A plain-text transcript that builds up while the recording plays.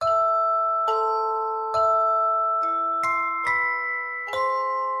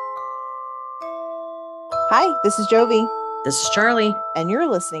Hi, this is Jovi, This is Charlie. and you're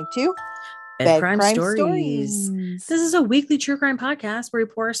listening to Bed Crime Stories. This is a weekly true crime podcast where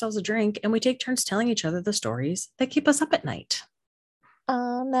we pour ourselves a drink and we take turns telling each other the stories that keep us up at night.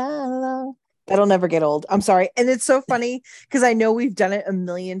 Oh, no. That'll never get old. I'm sorry. And it's so funny because I know we've done it a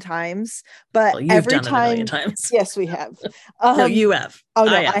million times, but Well, you've every done time, it a million times. Yes, we have. No, you have. Oh,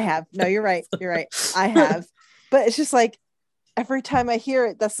 no, I have. No, you're right. You're right. I have. But it's just like every time I hear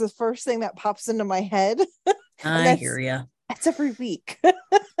it, that's the first thing that pops into my head. I hear you. That's every week.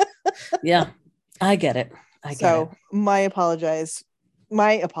 Yeah, I get it. My apologize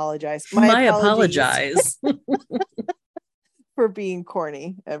for being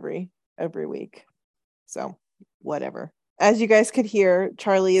corny every week. So whatever. As you guys could hear,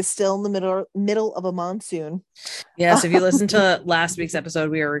 Charlie is still in the middle of a monsoon. Yes, if you listen to last week's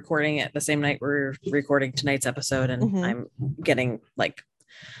episode, we are recording it the same night we're recording tonight's episode, and I'm getting like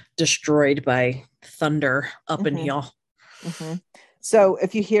destroyed by thunder up in here. So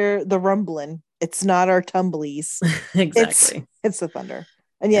if you hear the rumbling, it's not our tumblies. Exactly. It's the thunder.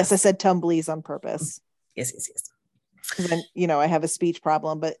 And yes, I said tumblies on purpose. Yes. Then, I have a speech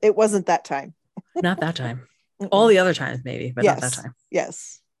problem, but it wasn't that time. Not that time. All the other times maybe, but not that time.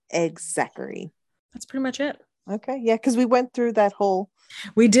 Yes, exactly. That's pretty much it. Okay. Yeah, because we went through that whole...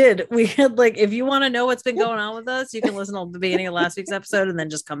 We did. We had if you want to know what's been going on with us, you can listen to the beginning of last week's episode and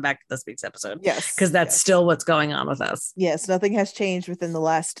then just come back to this week's episode. Yes. Because that's still what's going on with us. Yes. Nothing has changed within the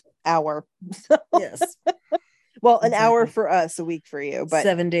last hour. Yes. Well, an hour for us, a week for you, but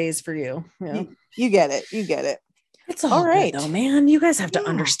 7 days for you. Yeah. You get it. You get it. It's all right, though, man. You guys have to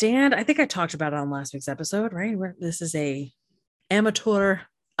understand. I think I talked about it on last week's episode, right? Where this is a amateur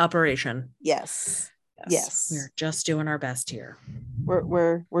operation. Yes. We're just doing our best here.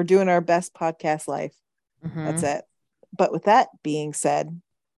 We're doing our best podcast life. That's it. But with that being said,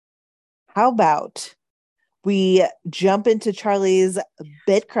 how about we jump into Charlie's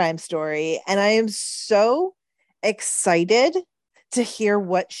bed crime story? And I am so excited to hear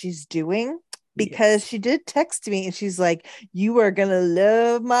what she's doing, because she did text me and she's like, "You are gonna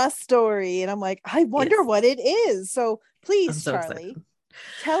love my story." And I'm like, I wonder what it is. So please, Charlie,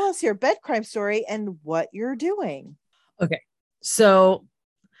 tell us your bed crime story and what you're doing. Okay. So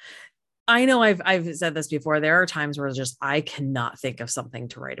I know I've said this before. There are times where I cannot think of something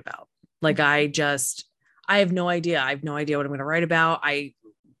to write about. I have no idea. I have no idea what I'm going to write about. I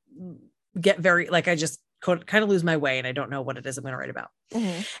get very, I just kind of lose my way and I don't know what it is I'm going to write about.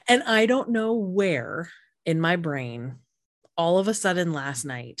 And I don't know where in my brain, all of a sudden last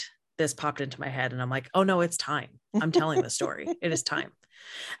night, this popped into my head and I'm like, oh no, it's time. I'm telling the story. It is time.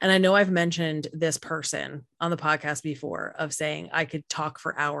 And I know I've mentioned this person on the podcast before of saying I could talk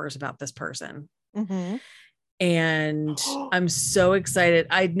for hours about this person. And I'm so excited.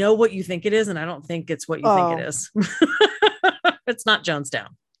 I know what you think it is. And I don't think it's what you think it is. It's not Jonestown.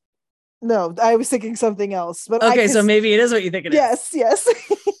 No, I was thinking something else, but okay. So maybe it is what you think it is. Yes.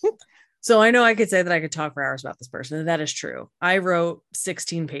 So I know I could say that I could talk for hours about this person. And that is true. I wrote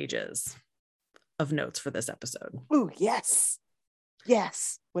 16 pages of notes for this episode. Ooh, yes.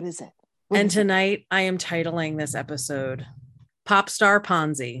 What is it? Tonight I am titling this episode Pop Star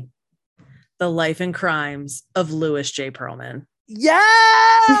Ponzi, The Life and Crimes of Louis J. Pearlman.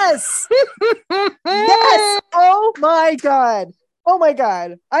 Yes. Yes. Oh my God.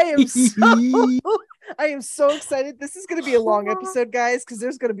 I am so excited. This is going to be a long episode, guys, because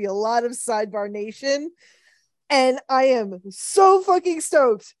there's going to be a lot of Sidebar Nation. And I am so fucking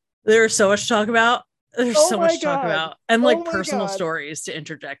stoked. There's so much to talk about. And personal stories to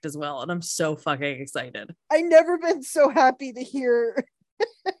interject as well. And I'm so fucking excited. I've never been so happy to hear.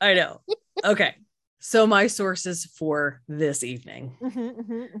 I know. Okay. So my sources for this evening,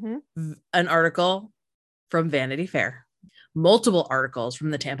 an article from Vanity Fair, multiple articles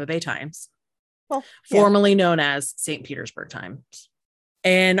from the Tampa Bay Times, formerly known as St. Petersburg Times,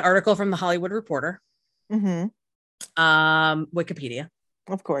 an article from the Hollywood Reporter, Wikipedia,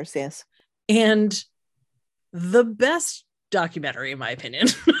 of course, yes, and the best documentary, in my opinion,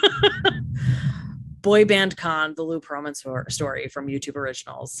 Boy Band Con, the Lou Pearlman story from YouTube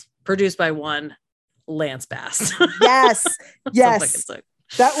Originals, produced by one Lance Bass. Yes.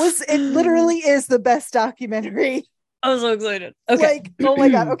 That was, it literally is the best documentary. I was so excited. Okay. Oh my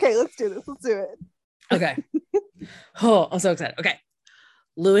God. Okay, let's do this. Let's do it. Okay. Oh, I'm so excited. Okay.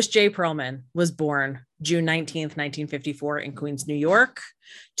 Louis J. Pearlman was born June 19th, 1954 in Queens, New York,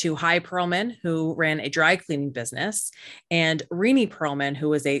 to Hy Pearlman, who ran a dry cleaning business, and Renee Pearlman, who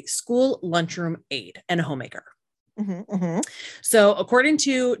was a school lunchroom aide and a homemaker. So according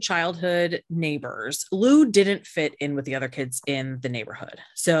to childhood neighbors, Lou didn't fit in with the other kids in the neighborhood.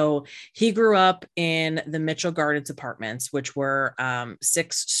 So he grew up in the Mitchell Gardens apartments, which were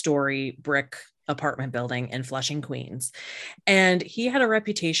 6-story brick apartment building in Flushing, Queens. And he had a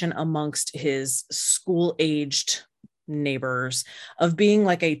reputation amongst his school-aged neighbors of being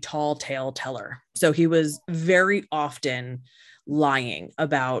like a tall tale teller. So he was very often lying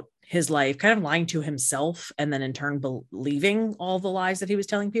about his life, kind of lying to himself, and then in turn believing all the lies that he was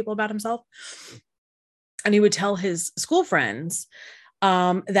telling people about himself. And he would tell his school friends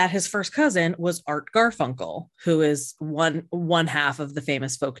that his first cousin was Art Garfunkel, who is one half of the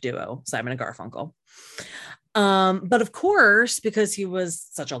famous folk duo Simon and Garfunkel. But of course, because he was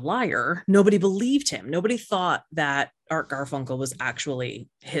such a liar, nobody believed him. Nobody thought that Art Garfunkel was actually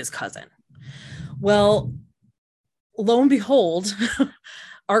his cousin. Well, lo and behold,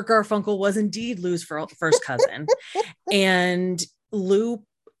 Art Garfunkel was indeed Lou's first cousin. And Lou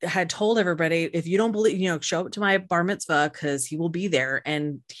had told everybody, if you don't believe, show up to my bar mitzvah because he will be there.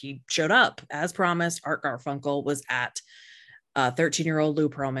 And he showed up as promised. Art Garfunkel was at 13-year-old Lou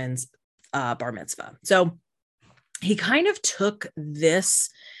Pearlman's bar mitzvah. So he kind of took this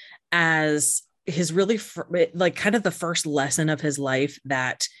as his really kind of the first lesson of his life,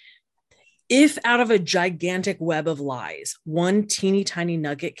 that if out of a gigantic web of lies, one teeny tiny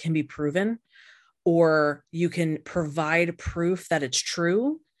nugget can be proven, or you can provide proof that it's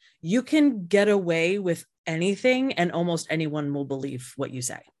true, you can get away with anything and almost anyone will believe what you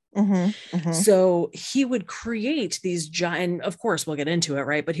say. So he would create these giant, of course we'll get into it,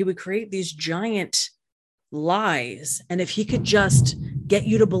 right? But he would create these giant lies. And if he could just get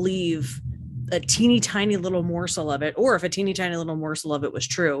you to believe a teeny tiny little morsel of it, or if a teeny tiny little morsel of it was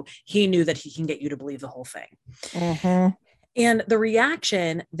true, he knew that he can get you to believe the whole thing. And the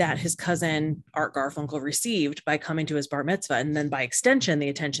reaction that his cousin Art Garfunkel received by coming to his bar mitzvah, and then by extension, the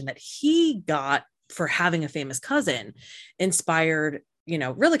attention that he got for having a famous cousin, inspired,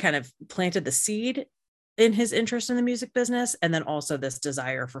 really kind of planted the seed in his interest in the music business. And then also this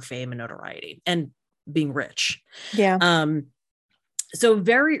desire for fame and notoriety and being rich. Yeah. So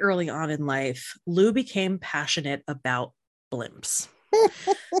very early on in life, Lou became passionate about blimps.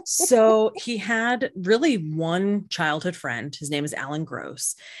 So he had really one childhood friend. His name is Alan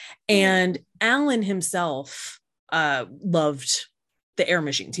Gross. And Alan himself loved the air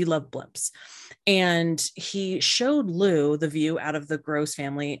machines. He loved blimps. And he showed Lou the view out of the Gross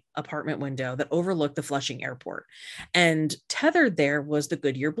family apartment window that overlooked the Flushing airport. And tethered there was the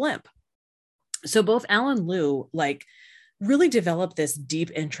Goodyear blimp. So both Alan and Lou really developed this deep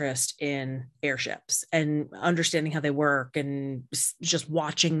interest in airships and understanding how they work and just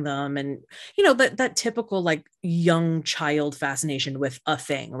watching them. And, that typical young child fascination with a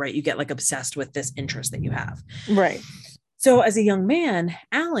thing, right? You get obsessed with this interest that you have. Right. So as a young man,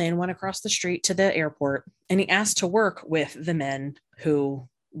 Alan went across the street to the airport and he asked to work with the men who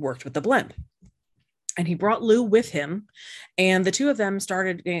worked with the blimp. And he brought Lou with him, and the two of them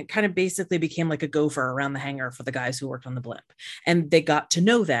started, kind of basically became like a gopher around the hangar for the guys who worked on the blimp, and they got to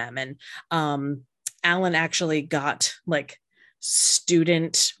know them. And Alan actually got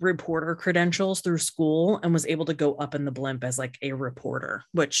student reporter credentials through school and was able to go up in the blimp as a reporter,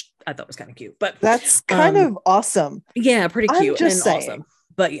 which I thought was kind of cute. But that's kind of awesome. Yeah, pretty cute and saying. Awesome.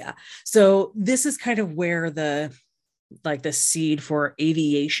 But yeah, so this is kind of where the seed for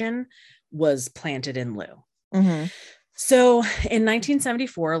aviation was planted in Lou. So in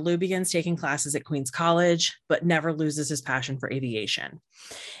 1974, Lou begins taking classes at Queens College, but never loses his passion for aviation.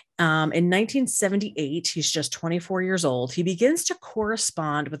 In 1978, he's just 24 years old. He begins to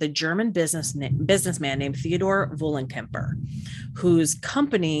correspond with a German businessman named Theodor Wollenkemper, whose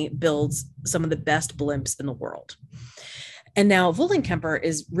company builds some of the best blimps in the world. And now Wollenkemper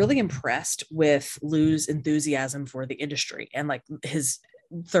is really impressed with Lou's enthusiasm for the industry and his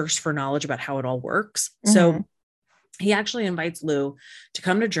thirst for knowledge about how it all works. So he actually invites Lou to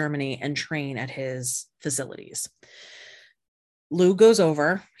come to Germany and train at his facilities. Lou goes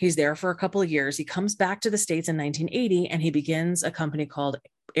over, he's there for a couple of years. He comes back to the States in 1980 and he begins a company called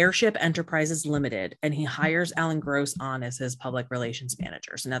Airship Enterprises Limited. And he hires Alan Gross on as his public relations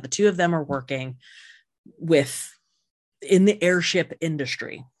manager. So now the two of them are working in the airship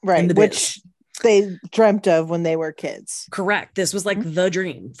industry. Right. Which they dreamt of when they were kids. Correct. This was the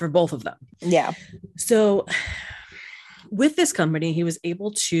dream for both of them. Yeah. So with this company, he was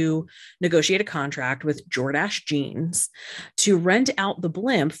able to negotiate a contract with Jordache Jeans to rent out the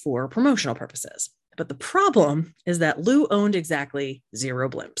blimp for promotional purposes. But the problem is that Lou owned exactly 0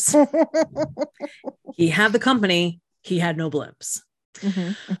 blimps. He had the company, he had no blimps.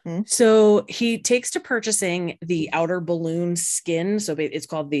 So he takes to purchasing the outer balloon skin. So it's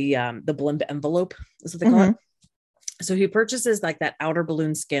called the blimp envelope, is what they call it. So he purchases like that outer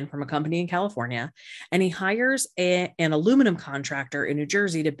balloon skin from a company in California, and he hires an aluminum contractor in New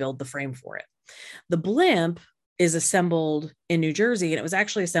Jersey to build the frame for it. The blimp is assembled in New Jersey, and it was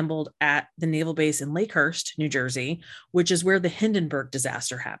actually assembled at the naval base in Lakehurst, New Jersey, which is where the Hindenburg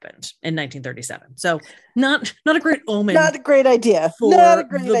disaster happened in 1937. So not a great omen. Not a great idea. Not a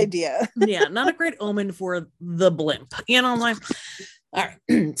great idea. Yeah, not a great omen for the blimp. You know, like, all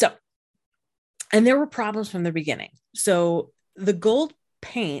right. So, and there were problems from the beginning. So the gold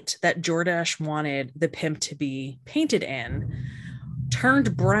paint that Jordache wanted the pimp to be painted in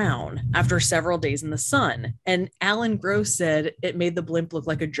turned brown after several days in the sun. And Alan Gross said it made the blimp look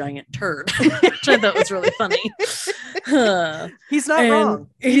like a giant turd, which I thought was really funny. He's not wrong.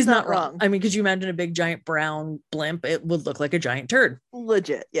 He's not wrong. I mean, could you imagine a big giant brown blimp? It would look like a giant turd.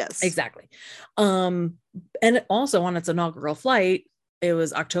 Legit. Yes. Exactly. And also on its inaugural flight, it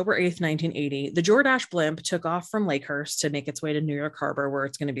was October 8th, 1980. The Jordache blimp took off from Lakehurst to make its way to New York Harbor, where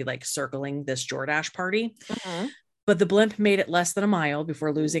it's going to be like circling this Jordache party. But the blimp made it less than a mile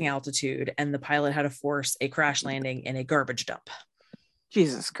before losing altitude, and the pilot had to force a crash landing in a garbage dump.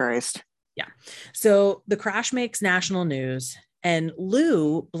 Jesus Christ. Yeah. So the crash makes national news, and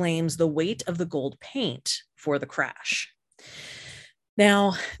Lou blames the weight of the gold paint for the crash.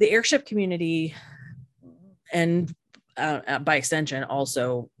 Now, the airship community and by extension,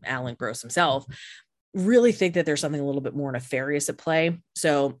 also Alan Gross himself, really think that there's something a little bit more nefarious at play.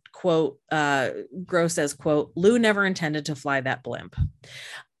 So, quote, Gross says, quote, Lou never intended to fly that blimp.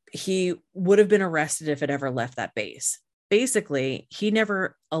 He would have been arrested if it ever left that base. Basically, he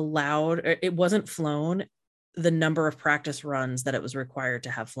never allowed, it wasn't flown the number of practice runs that it was required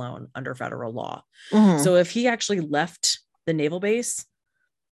to have flown under federal law. So if he actually left the naval base,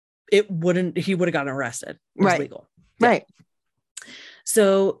 he would have gotten arrested. It was legal. Yeah. Right.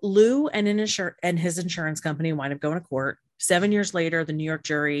 So Lou and his insurance company wind up going to court. 7 years later, the New York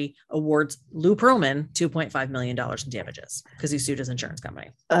jury awards Lou Pearlman $2.5 million in damages because he sued his insurance company.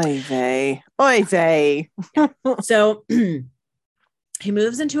 Oy vey. Oy vey. Yeah. So he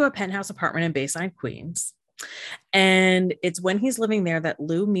moves into a penthouse apartment in Bayside, Queens. And it's when he's living there that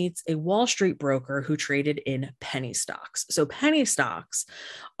Lou meets a Wall Street broker who traded in penny stocks. So penny stocks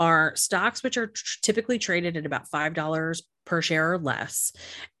are stocks which are typically traded at about $5 per share or less.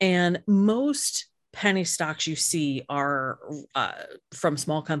 And most penny stocks you see are from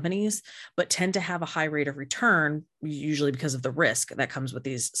small companies, but tend to have a high rate of return, usually because of the risk that comes with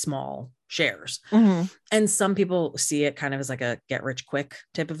these small shares. And some people see it kind of as like a get rich quick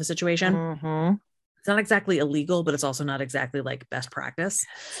type of a situation. It's not exactly illegal, but it's also not exactly like best practice.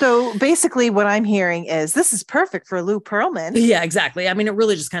 So basically what I'm hearing is this is perfect for Lou Pearlman. Yeah, exactly. I mean, it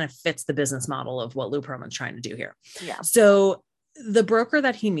really just kind of fits the business model of what Lou Pearlman's trying to do here. Yeah. So the broker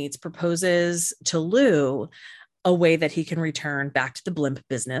that he meets proposes to Lou a way that he can return back to the blimp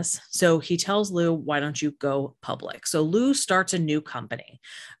business. So he tells Lou, why don't you go public? So Lou starts a new company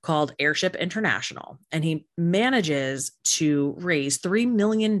called Airship International, and he manages to raise $3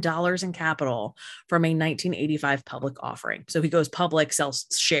 million in capital from a 1985 public offering. So he goes public, sells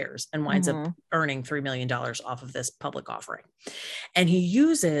shares, and winds up earning $3 million off of this public offering. And he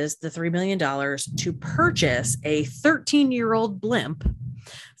uses the $3 million to purchase a 13-year-old blimp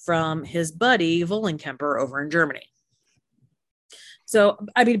from his buddy Vollenkemper over in Germany. So,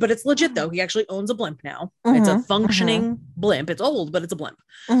 I mean, but it's legit though. He actually owns a blimp now. It's a functioning blimp. It's old, but it's a blimp.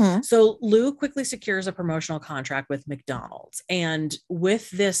 So Lou quickly secures a promotional contract with McDonald's. And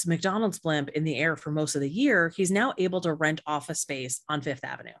with this McDonald's blimp in the air for most of the year, he's now able to rent office space on Fifth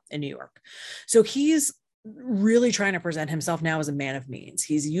Avenue in New York. So he's really trying to present himself now as a man of means.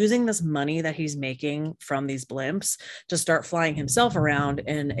 He's using this money that he's making from these blimps to start flying himself around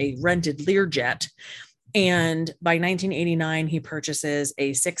in a rented Learjet. And by 1989, he purchases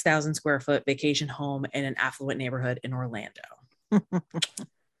a 6,000 square foot vacation home in an affluent neighborhood in Orlando.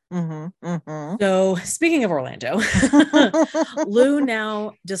 So speaking of Orlando, Lou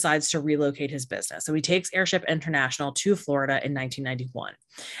now decides to relocate his business. So he takes Airship International to Florida in 1991.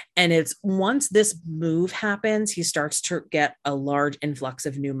 And it's once this move happens, he starts to get a large influx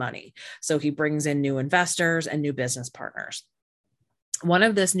of new money. So he brings in new investors and new business partners. One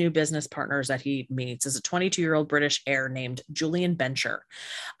of this new business partners that he meets is a 22-year-old British heir named Julian Bencher.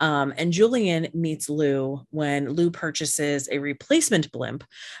 And Julian meets Lou when Lou purchases a replacement blimp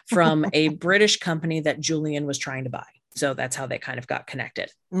from a British company that Julian was trying to buy. So that's how they kind of got connected.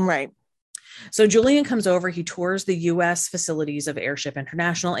 Right. So Julian comes over, he tours the US facilities of Airship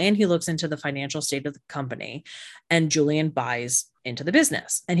International, and he looks into the financial state of the company. And Julian buys into the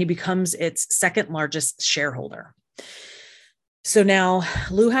business and he becomes its second largest shareholder. So now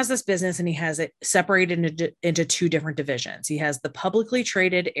Lou has this business and he has it separated into two different divisions. He has the publicly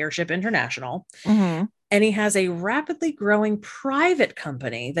traded Airship International, and he has a rapidly growing private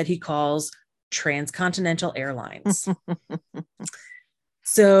company that he calls Transcontinental Airlines.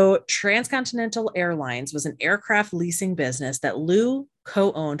 So Transcontinental Airlines was an aircraft leasing business that Lou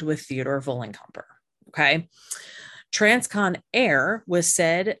co-owned with Theodore Vollenkamper. Okay. Transcon Air was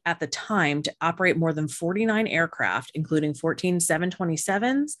said at the time to operate more than 49 aircraft, including 14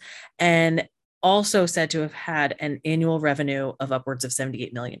 727s, and also said to have had an annual revenue of upwards of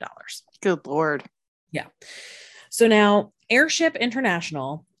 $78 million. Good Lord. Yeah. So now Airship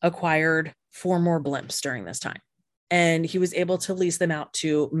International acquired 4 more blimps during this time, and he was able to lease them out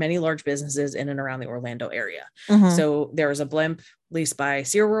to many large businesses in and around the Orlando area. So there was a blimp leased by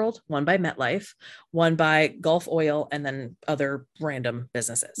SeaWorld, one by MetLife, one by Gulf Oil, and then other random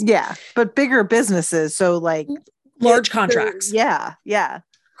businesses. Yeah, but bigger businesses. So like large contracts. Yeah.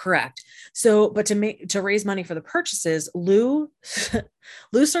 Correct. So, but to raise money for the purchases, Lou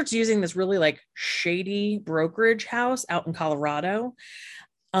starts using this really like shady brokerage house out in Colorado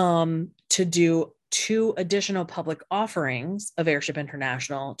to do 2 additional public offerings of Airship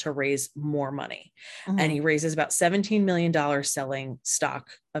International to raise more money. And he raises about $17 million selling stock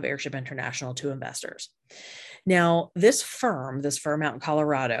of Airship International to investors. Now, this firm out in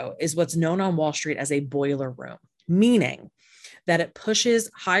Colorado is what's known on Wall Street as a boiler room, meaning that it pushes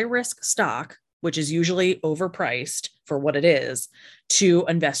high risk stock, which is usually overpriced for what it is, to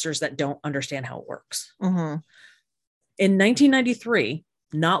investors that don't understand how it works. In 1993,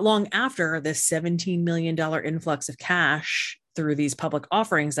 not long after this $17 million influx of cash through these public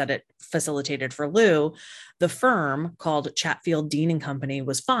offerings that it facilitated for Lou, the firm called Chatfield Dean and Company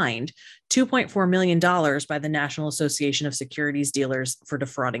was fined $2.4 million by the National Association of Securities Dealers for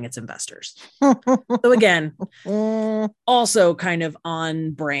defrauding its investors. So again, also kind of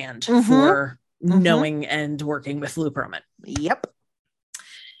on brand for knowing and working with Lou Pearlman. Yep.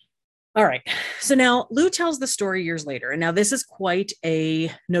 All right. So now Lou tells the story years later. And now this is quite a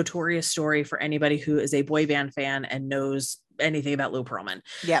notorious story for anybody who is a boy band fan and knows anything about Lou Pearlman.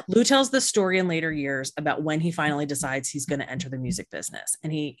 Yeah. Lou tells the story in later years about when he finally decides he's going to enter the music business.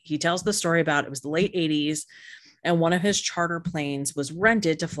 And he tells the story about, it was the late 80s. And one of his charter planes was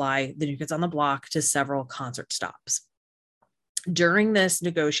rented to fly the New Kids on the Block to several concert stops. During this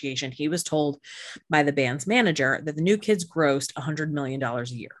negotiation, he was told by the band's manager that the New Kids grossed $100 million a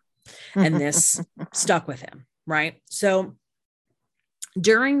year. And this stuck with him, right? So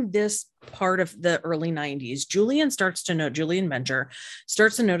during this part of the early 90s, Julian Venture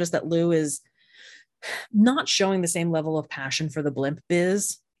starts to notice that Lou is not showing the same level of passion for the blimp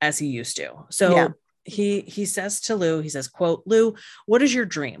biz as he used to. So he says to Lou, he says, quote, "Lou, what is your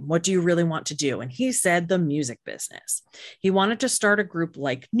dream? What do you really want to do?" And he said, the music business. He wanted to start a group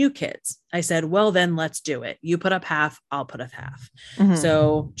like New Kids. I said, well, then let's do it. You put up half, I'll put up half.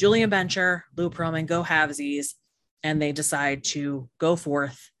 So Julian Venture, Lou Pearlman go halvesies, and they decide to go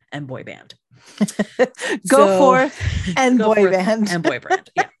forth and boy band. Go forth and boy band.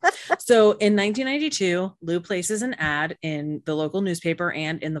 Yeah. So in 1992, Lou places an ad in the local newspaper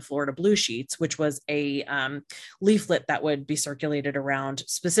and in the Florida Blue Sheets, which was a leaflet that would be circulated around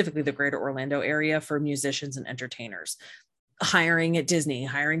specifically the greater Orlando area for musicians and entertainers. Hiring at Disney,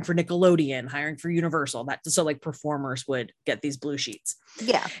 hiring for Nickelodeon, hiring for Universal. So like performers would get these blue sheets.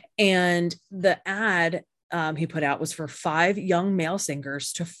 Yeah. And the ad he put out was for 5 young male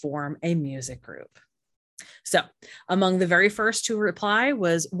singers to form a music group. So among the very first to reply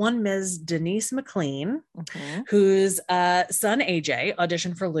was one Ms. Denise McLean, whose son AJ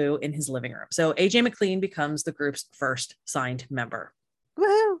auditioned for Lou in his living room. So AJ McLean becomes the group's first signed member.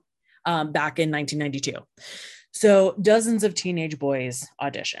 Woohoo! Back in 1992. So dozens of teenage boys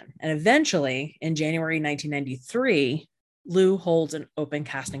audition. And eventually in January 1993, Lou holds an open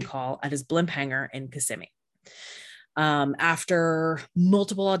casting call at his blimp hangar in Kissimmee. After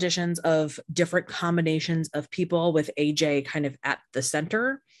multiple auditions of different combinations of people with AJ kind of at the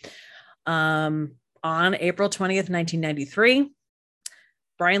center, on April 20th, 1993,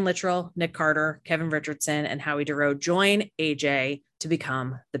 Brian Littrell, Nick Carter, Kevin Richardson, and Howie Dorough join AJ to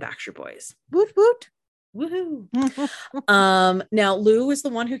become the Backstreet Boys. Woot woot. Woohoo. Now Lou is the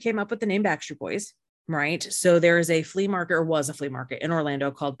one who came up with the name Backstreet Boys, right? So there is a flea market, or was a flea market in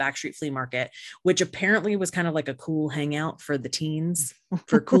Orlando called Backstreet Flea Market, which apparently was kind of like a cool hangout for the teens,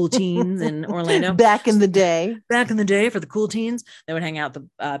 for cool teens in Orlando. Back in the day For the cool teens, they would hang out at the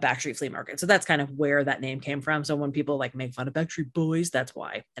Backstreet Flea Market. So that's kind of where that name came from. So when people like make fun of Backstreet Boys, that's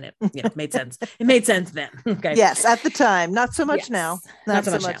why. And it made sense. It made sense then. Okay. Yes, at the time. Not so much now. Not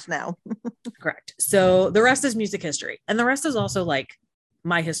so much now. Correct. So the rest is music history. And the rest is also like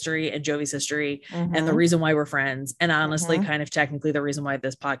my history and Jovi's history and the reason why we're friends. And honestly, kind of technically the reason why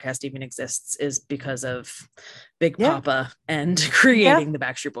this podcast even exists is because of Big Papa and creating the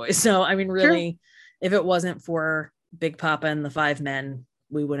Backstreet Boys. So, I mean, really, if it wasn't for Big Papa and the Five Men,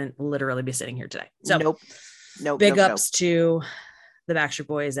 we wouldn't literally be sitting here today. So big ups to the Backstreet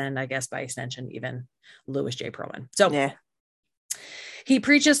Boys. And I guess by extension, even Louis J. Perlman. So he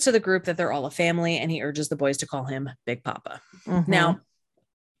preaches to the group that they're all a family, and he urges the boys to call him Big Papa. Now,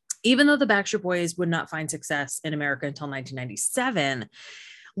 even though the Backstreet Boys would not find success in America until 1997,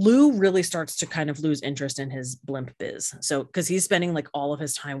 Lou really starts to kind of lose interest in his blimp biz. So, because he's spending like all of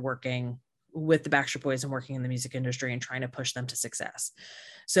his time working with the Backstreet Boys and working in the music industry and trying to push them to success.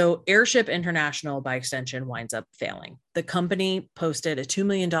 So Airship International, by extension, winds up failing. The company posted a $2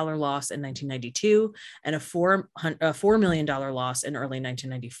 million loss in 1992 and a $4 million loss in early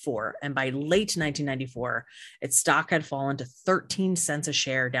 1994. And by late 1994, its stock had fallen to 13 cents a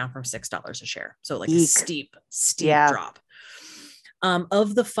share, down from $6 a share. So like a steep drop.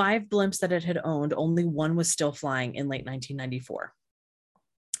 Of the 5 blimps that it had owned, only one was still flying in late 1994.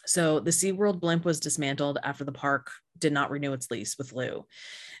 So the SeaWorld blimp was dismantled after the park did not renew its lease with Lou.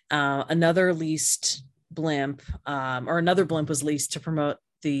 Another blimp was leased to promote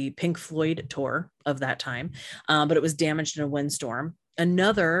the Pink Floyd tour of that time, but it was damaged in a windstorm.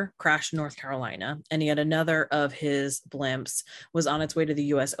 Another crashed in North Carolina, and yet another of his blimps was on its way to the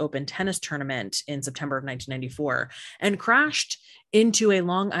U.S. Open tennis tournament in September of 1994 and crashed into a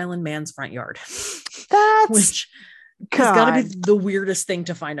Long Island man's front yard. Which it's got to be the weirdest thing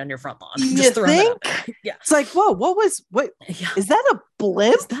to find on your front lawn. Just throw that out there. Yeah. It's like, whoa, is that a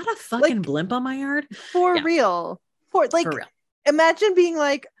blimp? Is that a fucking blimp on my yard? For real. For real. Imagine being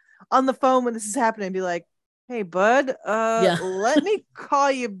like on the phone when this is happening and be like, hey, bud, let me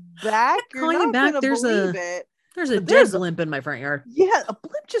call you back. You're not going to believe it. There's a dead blimp in my front yard. Yeah, a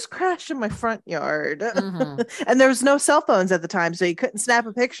blimp just crashed in my front yard. And there was no cell phones at the time, so you couldn't snap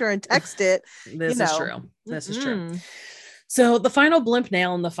a picture and text it. This is true. So the final blimp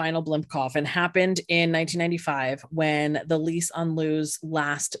nail in the final blimp coffin happened in 1995 when the lease on Lou's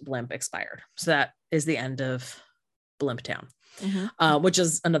last blimp expired. So that is the end of Blimp Town, which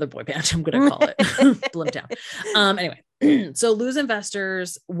is another boy band. I'm going to call it Blimp Town. Anyway, so Lou's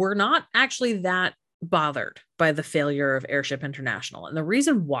investors were not actually that bothered by the failure of Airship International. And the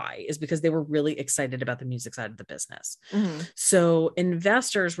reason why is because they were really excited about the music side of the business. So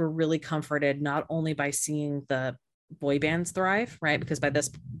investors were really comforted not only by seeing the boy bands thrive, right? Because by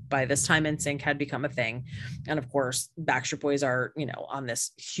this time NSYNC had become a thing. And of course, Backstreet Boys are, on this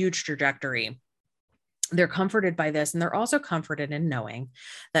huge trajectory. They're comforted by this. And they're also comforted in knowing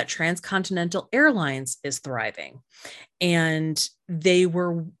that Transcontinental Airlines is thriving. And they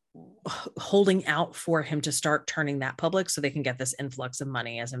were holding out for him to start turning that public so they can get this influx of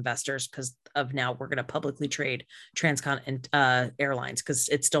money as investors, because of now we're going to publicly trade Transcon Airlines because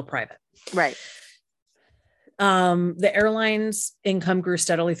it's still private. Right. The airline's income grew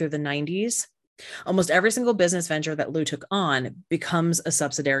steadily through the 90s. Almost every single business venture that Lou took on becomes a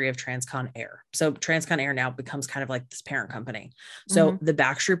subsidiary of Transcon Air. So Transcon Air now becomes kind of like this parent company. So the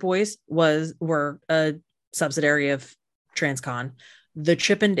Backstreet Boys were a subsidiary of Transcon. The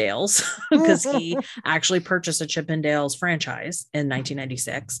Chippendales, because he actually purchased a Chippendales franchise in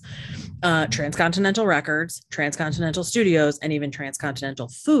 1996, Transcontinental Records, Transcontinental Studios, and even Transcontinental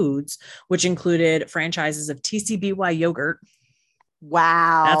Foods, which included franchises of TCBY Yogurt.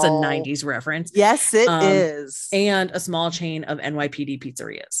 Wow. That's a 90s reference. Yes, it is. And a small chain of NYPD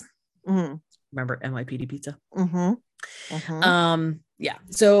pizzerias. Remember NYPD pizza? Yeah.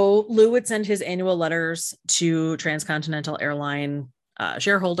 So Lou would send his annual letters to Transcontinental Airline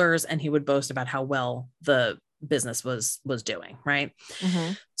shareholders, and he would boast about how well the business was doing, right?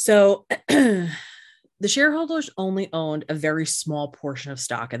 So the shareholders only owned a very small portion of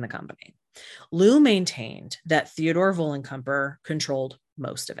stock in the company. Lou maintained that Theodore Vollenkamper controlled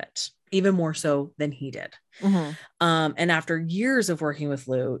most of it, even more so than he did. And after years of working with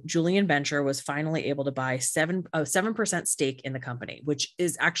Lou, Julian Bencher was finally able to buy 7% stake in the company, which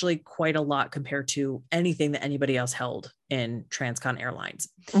is actually quite a lot compared to anything that anybody else held in Transcon Airlines.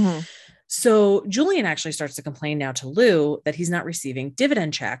 So Julian actually starts to complain now to Lou that he's not receiving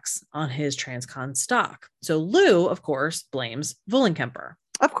dividend checks on his Transcon stock. So Lou, of course, blames Vollenkemper.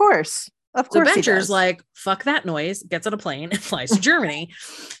 Of course. So Bencher's like, fuck that noise, gets on a plane and flies to Germany.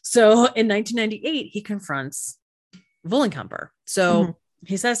 So in 1998, he confronts Vollenkemper. So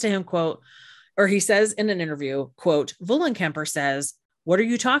he says to him, quote, or he says in an interview, quote, Vollenkemper says, "What are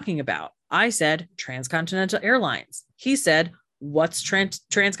you talking about?" I said, Transcontinental Airlines. He said, "What's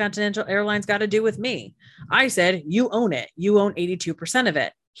Transcontinental Airlines got to do with me?" I said, "You own it. You own 82% of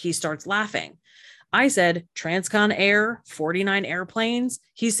it." He starts laughing. I said, "Transcon Air, 49 airplanes."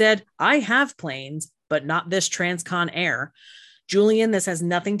 He said, "I have planes, but not this Transcon Air. Julian, this has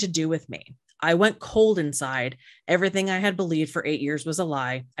nothing to do with me." I went cold inside. Everything I had believed for 8 years was a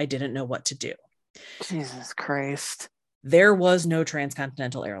lie. I didn't know what to do. Jesus Christ. There was no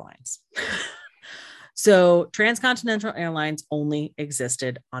Transcontinental Airlines. So Transcontinental Airlines only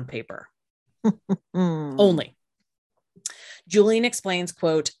existed on paper. Only. Julian explains,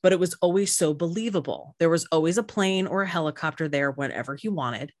 quote, "But it was always so believable. There was always a plane or a helicopter there whenever he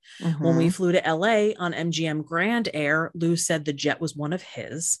wanted. When we flew to LA on MGM Grand Air, Lou said the jet was one of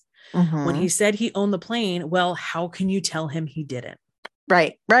his. When he said he owned the plane, well, how can you tell him he didn't?"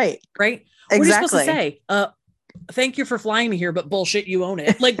 Right. Exactly. What are you supposed to say? Thank you for flying me here, but bullshit, you own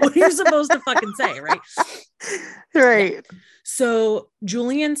it. Like, what are you supposed to fucking say, right? Right. Yeah. So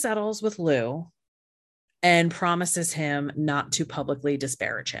Julian settles with Lou and promises him not to publicly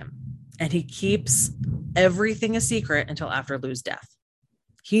disparage him. And he keeps everything a secret until after Lou's death.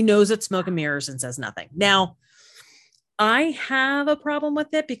 He knows it's smoke and mirrors and says nothing. Now, I have a problem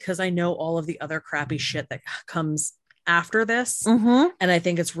with it because I know all of the other crappy shit that comes after this. And I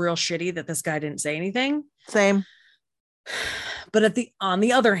think it's real shitty that this guy didn't say anything. Same. But on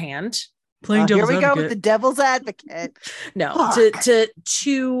the other hand, playing devil's advocate. Here we go with the devil's advocate. No,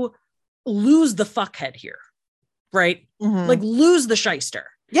 to lose the fuckhead here, right? Like lose the shyster.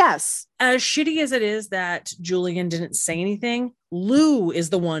 Yes. As shitty as it is that Julian didn't say anything, Lou is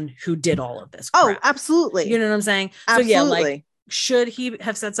the one who did all of this crap. Oh, absolutely. You know what I'm saying? Absolutely. So yeah, like, should he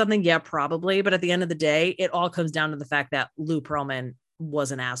have said something? Yeah, probably. But at the end of the day, it all comes down to the fact that Lou Pearlman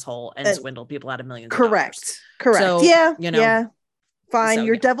was an asshole and swindled people out of millions of dollars. Correct. So, yeah. You know, yeah. Fine. So,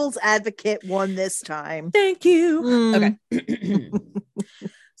 your devil's advocate won this time. Thank you. Okay.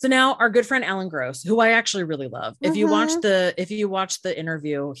 So now our good friend Alan Gross, who I actually really love. If you watch the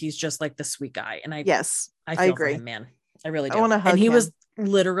interview, he's just like the sweet guy. And I feel agree. for him, man. I really do. I want to hug him. And he him. was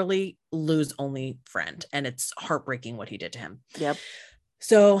literally Lou's only friend. And it's heartbreaking what he did to him. Yep.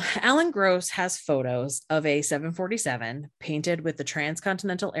 So Alan Gross has photos of a 747 painted with the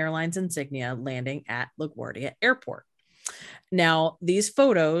Transcontinental Airlines insignia landing at LaGuardia Airport. Now, these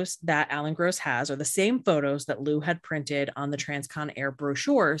photos that Alan Gross has are the same photos that Lou had printed on the Transcon Air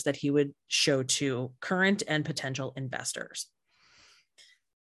brochures that he would show to current and potential investors.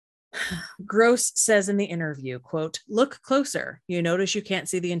 Gross says in the interview, quote, "Look closer. You notice you can't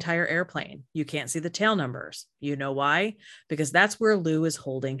see the entire airplane. You can't see the tail numbers. You know why? Because that's where Lou is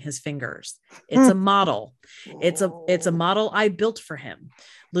holding his fingers. It's a model. It's a model I built for him.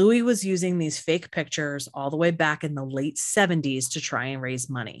 Louis was using these fake pictures all the way back in the late 70s to try and raise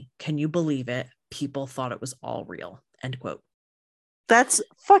money. Can you believe it? People thought it was all real." End quote. That's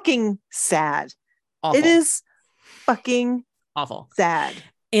fucking sad. Awful. It is fucking awful. Sad.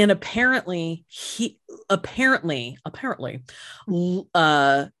 And apparently,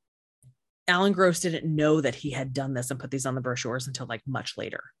 Alan Gross didn't know that he had done this and put these on the brochures until like much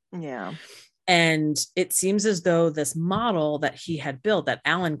later. Yeah. And it seems as though this model that he had built, that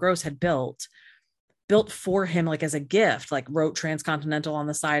Alan Gross had built for him, like as a gift, like wrote Transcontinental on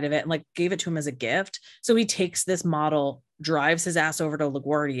the side of it and like gave it to him as a gift. So he takes this model, drives his ass over to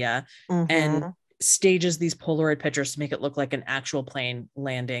LaGuardia and stages these Polaroid pictures to make it look like an actual plane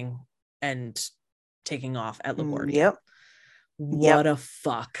landing and taking off at LaGuardia. Yep. What a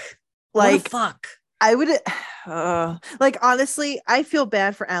fuck. Like, what a fuck. I would like, honestly, I feel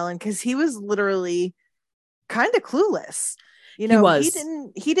bad for Alan because he was literally kind of clueless. You know,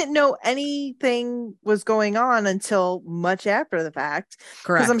 he didn't know anything was going on until much after the fact.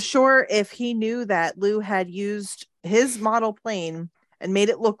 Correct. Because I'm sure if he knew that Lou had used his model plane and made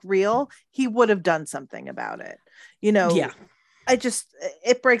it look real, he would have done something about it. You know, yeah.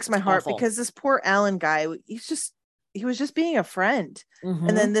 It breaks my heart awful. Because this poor Alan guy, he was just being a friend.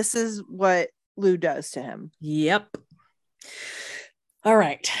 And then this is what Lou does to him. Yep. All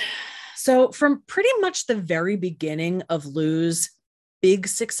right. So from pretty much the very beginning of Lou's big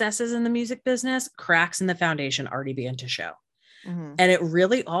successes in the music business, cracks in the foundation already began to show. And it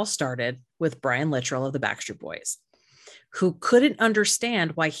really all started with Brian Littrell of the Backstreet Boys. who couldn't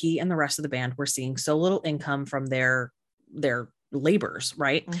understand why he and the rest of the band were seeing so little income from their labors,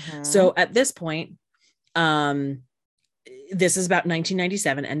 right? So at this point, this is about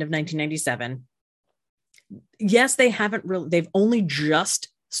 1997, end of 1997. Yes, they've only just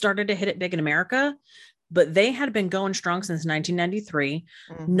started to hit it big in America, but they had been going strong since 1993,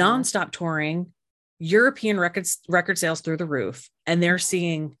 nonstop touring, European record sales through the roof, and they're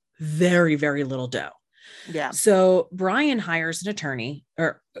seeing very, very little dough. Yeah. So Brian hires an attorney,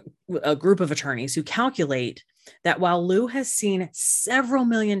 or a group of attorneys, who calculate that while Lou has seen several $1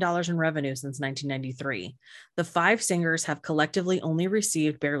 million in revenue since 1993, the 5 singers have collectively only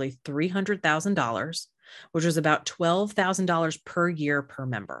received barely $300,000, which was about $12,000 per year per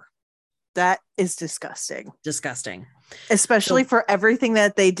member. That is disgusting. Disgusting. Especially for everything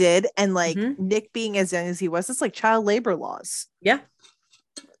that they did. And like Nick being as young as he was, it's like child labor laws. Yeah.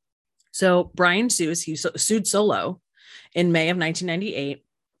 So Brian sued solo in May of 1998.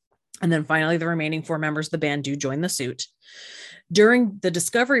 And then finally, the remaining 4 members of the band do join the suit. During the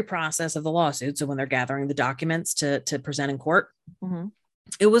discovery process of the lawsuit, so when they're gathering the documents to present in court,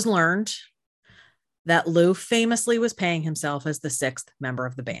 it was learned that Lou famously was paying himself as the 6th member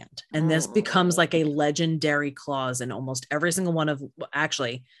of the band. And this becomes like a legendary clause in almost every single one of,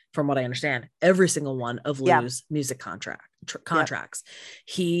 actually, from what I understand, every single one of Lou's music contracts.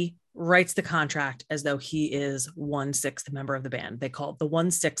 He writes the contract as though he is 1/6 member of the band. They call it the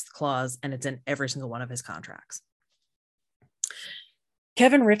 1/6 clause, and it's in every single one of his contracts.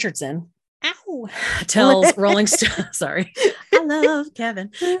 Kevin Richardson, tells Rolling Stone, sorry, I love Kevin.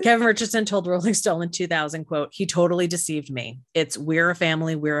 Kevin Richardson told Rolling Stone in 2000, quote, "He totally deceived me. It's we're a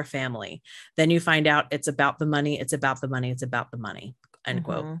family, we're a family. Then you find out it's about the money, it's about the money, it's about the money," end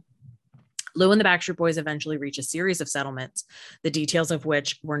quote. Lou and the Backstreet Boys eventually reach a series of settlements, the details of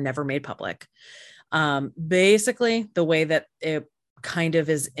which were never made public. Basically, the way that it kind of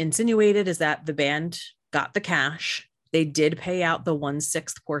is insinuated is that the band got the cash. They did pay out the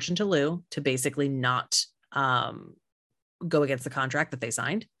 1/6 portion to Lou to basically not go against the contract that they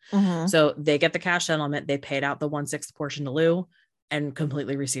signed. So they get the cash settlement. They paid out the 1/6 portion to Lou and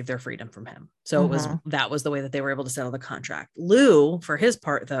completely received their freedom from him. So that was the way that they were able to settle the contract. Lou, for his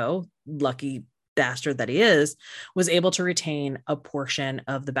part, though, lucky bastard that he is, was able to retain a portion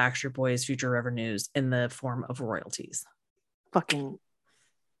of the Backstreet Boys' future revenues in the form of royalties. Fucking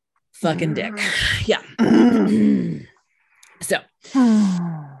dick. Yeah. So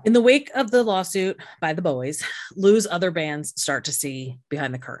in the wake of the lawsuit by the boys, Lou's other bands start to see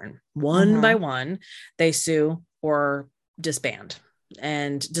behind the curtain. One by one, they sue or disband.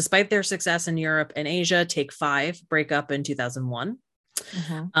 And despite their success in Europe and Asia, Take 5 break up in 2001.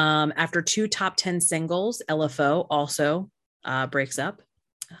 After 2 top 10 singles, LFO also breaks up.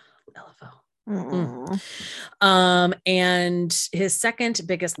 LFO. And his second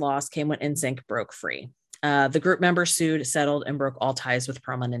biggest loss came when NSYNC broke free. The group members sued, settled, and broke all ties with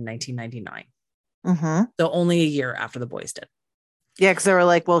Perlman in 1999. So only a year after the boys did. Yeah, because they were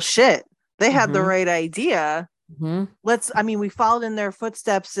like, well, shit, they had the right idea. We followed in their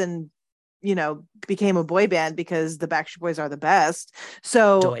footsteps and, became a boy band because the Backstreet Boys are the best.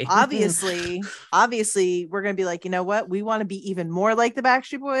 So obviously, we're going to be like, you know what? We want to be even more like the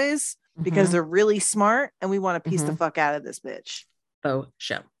Backstreet Boys because they're really smart and we want to piece the fuck out of this bitch. Oh,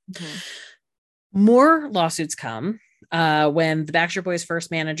 show. More lawsuits come when the Backstreet Boys' first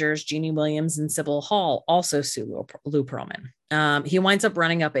managers, Jeannie Williams and Sybil Hall, also sue Lou Pearlman. He winds up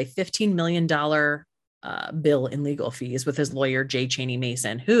running up a $15 million bill in legal fees with his lawyer, Jay Cheney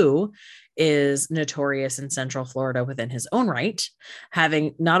Mason, who is notorious in Central Florida within his own right,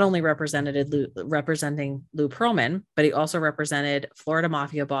 having not only representing Lou Pearlman, but he also represented Florida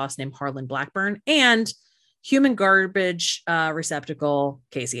mafia boss named Harlan Blackburn and human garbage receptacle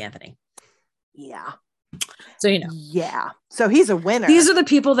Casey Anthony. Yeah. So, Yeah. So he's a winner. These are the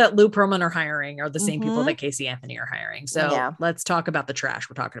people that Lou Pearlman are hiring, are the same people that Casey Anthony are hiring. So let's talk about the trash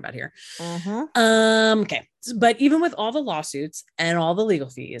we're talking about here. Okay. But even with all the lawsuits and all the legal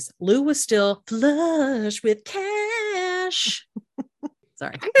fees, Lou was still flush with cash.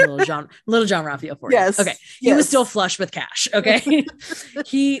 Sorry, little John Raphael for you. Yes. Okay. He was still flush with cash. Okay.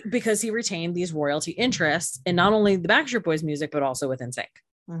 Because he retained these royalty interests in not only the Backstreet Boys music, but also with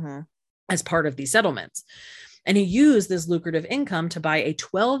NSYNC. As part of these settlements. And he used this lucrative income to buy a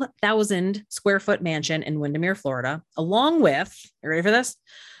 12,000 square foot mansion in Windermere, Florida, along with, you ready for this?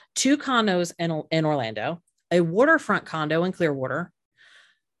 2 condos in Orlando, a waterfront condo in Clearwater,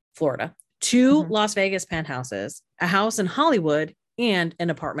 Florida, 2 Las Vegas penthouses, a house in Hollywood, and an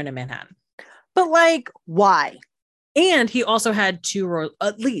apartment in Manhattan. But why? And he also had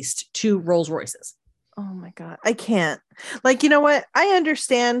at least 2 Rolls Royces. Oh my God. I can't. Like, you know what? I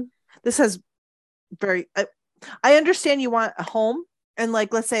understand this has very, I understand you want a home and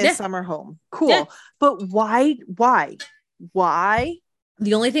like, let's say a summer home. Cool. Yeah. But why?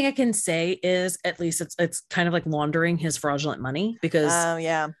 The only thing I can say is at least it's kind of like laundering his fraudulent money because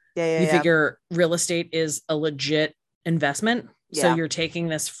you figure real estate is a legit investment. Yeah. So you're taking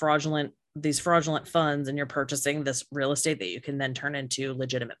these fraudulent funds and you're purchasing this real estate that you can then turn into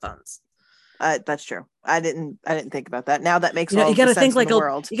legitimate funds. That's true. I didn't think about that. Now that makes all you gotta think like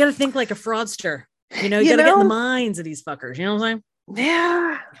world. You got to think like a fraudster. You know, you got to get in the minds of these fuckers. You know what I'm saying?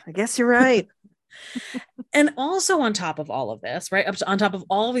 Yeah, I guess you're right. And also on top of all of this, right, on top of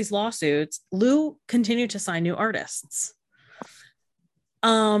all of these lawsuits, Lou continued to sign new artists.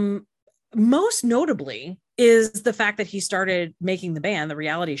 Most notably is the fact that he started making the band, the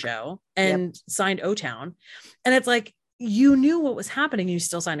reality show, and signed O-Town. And it's like, you knew what was happening. You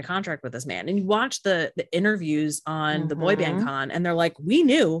still signed a contract with this man. And you watch the interviews on the Boy Band Con, and they're like,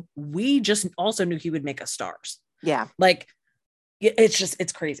 we just also knew he would make us stars. Yeah. Like,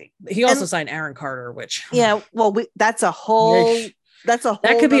 it's crazy. He also signed Aaron Carter, which well, that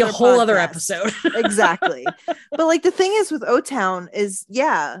could be a whole other episode. Exactly. But like the thing is with O-Town is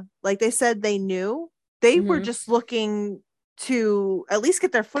like they said they knew they were just looking to at least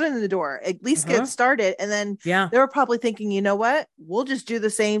get their foot in the door, at least get started, and then they were probably thinking, you know what, we'll just do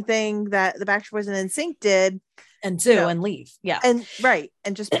the same thing that the Backstreet Boys and NSYNC did and leave. And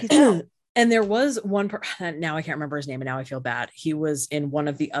just peace out. And there was one now I can't remember his name and now I feel bad. He was in one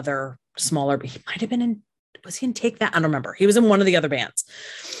of the other smaller, he might have been was he in Take That? I don't remember. He was in one of the other bands.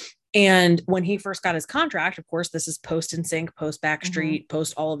 And when he first got his contract, of course, this is post NSYNC, post Backstreet,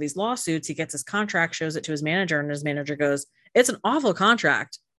 post all of these lawsuits. He gets his contract, shows it to his manager, and his manager goes, "It's an awful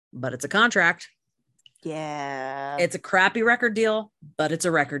contract, but it's a contract. Yeah. It's a crappy record deal, but it's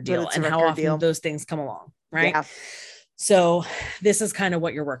a record deal." And how often those things come along, right? Yeah. So this is kind of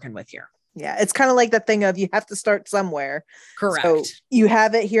what you're working with here. Yeah. It's kind of like the thing of you have to start somewhere. Correct. So you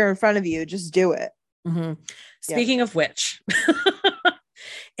have it here in front of you. Just do it. Mm-hmm. Speaking of which,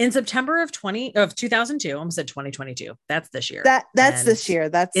 in September of 2002, I almost said 2022. That's this year. That's this year.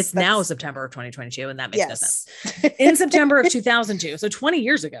 It's now September of 2022, and that makes no sense. In September of 2002, so 20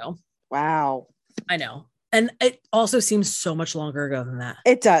 years ago. Wow. I know, and it also seems so much longer ago than that.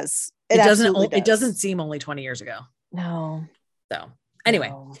 It does. It doesn't. It doesn't seem only 20 years ago. No. So anyway.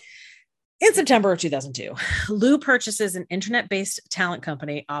 No. In September of 2002, Lou purchases an internet-based talent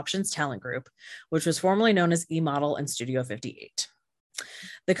company, Options Talent Group, which was formerly known as eModel and Studio 58.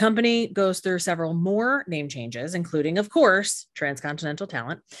 The company goes through several more name changes, including, of course, Transcontinental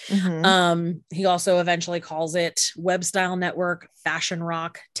Talent. Mm-hmm. He also eventually calls it Web Style Network, Fashion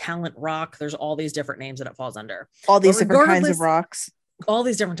Rock, Talent Rock. There's all these different names that it falls under. All these different kinds of rocks. All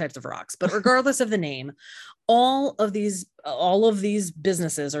these different types of rocks. But regardless of the name, all of these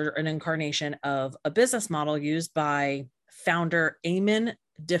businesses are an incarnation of a business model used by founder Ayman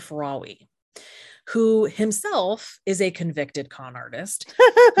Difrawi, who himself is a convicted con artist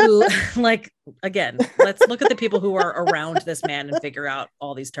who, like, again, let's look at the people who are around this man and figure out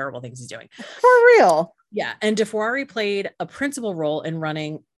all these terrible things he's doing. For real. Yeah. And Difrawi played a principal role in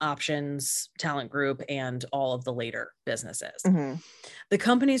running Options Talent Group and all of the later businesses. Mm-hmm. The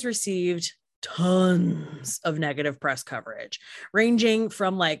companies received tons of negative press coverage, ranging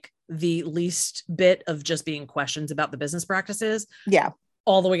from like the least bit of just being questions about the business practices. Yeah.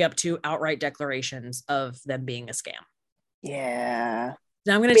 All the way up to outright declarations of them being a scam. Yeah.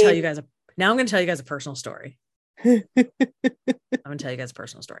 Now I'm going to tell you guys a personal story. I'm going to tell you guys a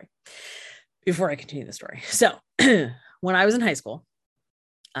personal story before I continue the story. So when I was in high school,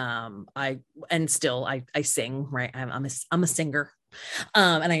 I sing, right? I'm a singer.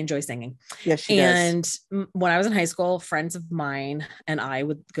 And I enjoy singing. Yes, she does. And when I was in high school, friends of mine and I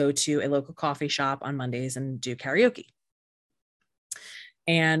would go to a local coffee shop on Mondays and do karaoke.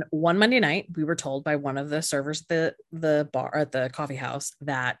 And one Monday night, we were told by one of the servers at the bar at the coffee house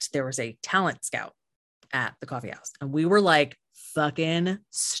that there was a talent scout at the coffee house. And we were like fucking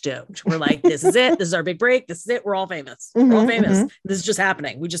stoked. We're like, this is it. This is our big break. This is it. We're all famous. We're all famous. Mm-hmm. This is just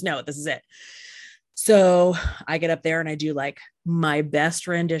happening. We just know it. This is it. So I get up there and I do like my best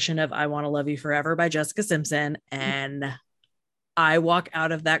rendition of I Want to Love You Forever by Jessica Simpson. And I walk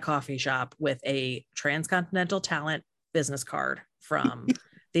out of that coffee shop with a Transcontinental Talent business card from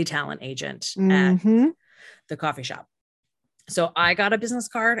the talent agent at the coffee shop. So I got a business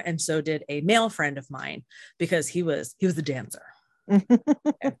card, and so did a male friend of mine because he was the dancer.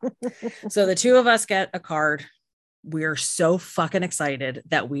 Okay. So the two of us get a card. We're so fucking excited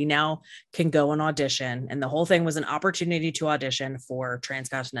that we now can go and audition. And the whole thing was an opportunity to audition for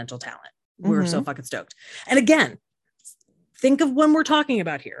Transcontinental Talent. we're so fucking stoked. And again, think of when we're talking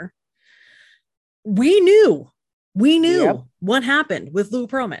about here. We knew what happened with Lou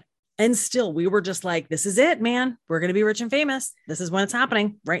Pearlman. And still, we were just like, this is it, man. We're going to be rich and famous. This is when it's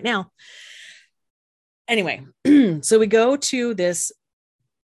happening right now. Anyway, so we go to this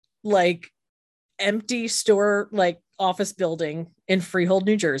like empty store, like office building in Freehold,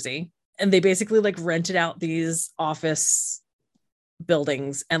 New Jersey. And they basically like rented out these office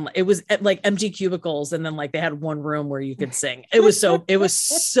buildings, and it was like empty cubicles. And then like they had one room where you could sing. It was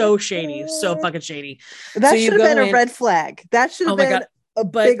so shady, so fucking shady. That should have been a red flag. That should have been a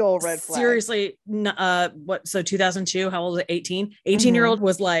big old red flag. Seriously, what? So 2002, how old was it? 18? 18-year-old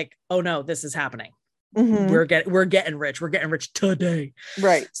was like, oh no, this is happening. We're getting rich. We're getting rich today.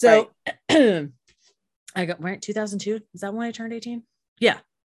 Right. So I got right 2002. Is that when I turned 18? Yeah.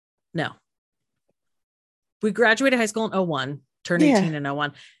 No. We graduated high school in 01, turned 18 in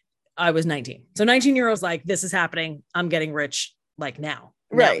 01. I was 19. So 19-year-olds like, this is happening. I'm getting rich like now.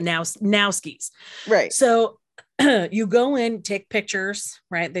 Right. Now skis. Right. So you go in, take pictures,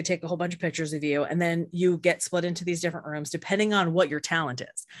 right? They take a whole bunch of pictures of you, and then you get split into these different rooms depending on what your talent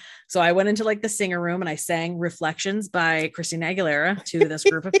is. So I went into like the singer room and I sang Reflections by Christina Aguilera to this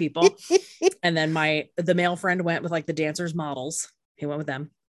group of people. And then the male friend went with like the dancers models. He went with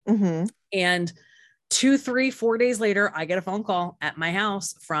them. And 2, 3, 4 days later, I get a phone call at my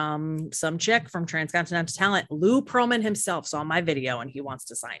house from some chick from Transcontinental Talent. Lou Pearlman himself saw my video and he wants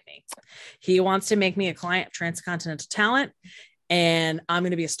to sign me. He wants to make me a client of Transcontinental Talent, and I'm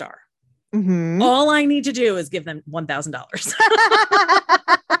going to be a star. All I need to do is give them $1,000.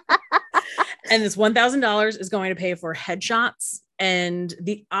 And this $1,000 is going to pay for headshots and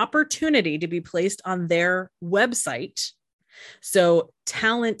the opportunity to be placed on their website. So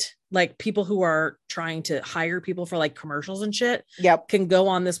talent, like people who are trying to hire people for like commercials and shit, can go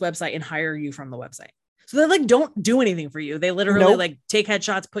on this website and hire you from the website. So they like don't do anything for you. They literally like take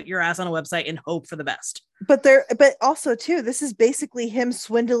headshots, put your ass on a website and hope for the best. But also too, this is basically him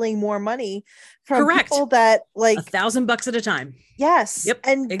swindling more money from people that like $1,000 at a time. Yes. Yep.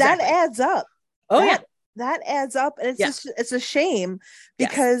 And that adds up. Oh, that adds up. And it's just, it's a shame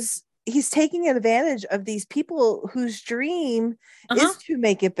because he's taking advantage of these people whose dream is to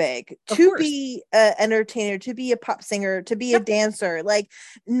make it big, to be an entertainer, to be a pop singer, to be a dancer, like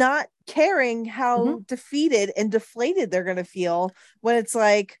not caring how defeated and deflated they're going to feel when it's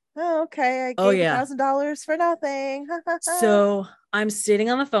like, oh, okay, I gave $1,000 for nothing. So I'm sitting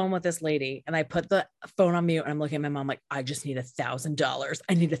on the phone with this lady and I put the phone on mute and I'm looking at my mom like, I just need $1,000.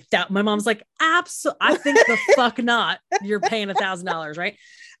 I need my mom's like, absolutely. I think the fuck not. You're paying $1,000, right?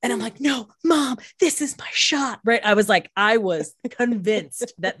 And I'm like, no, mom, this is my shot. Right. I was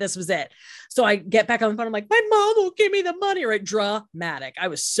convinced that this was it. So I get back on the phone. I'm like, my mom will give me the money. Right. Dramatic. I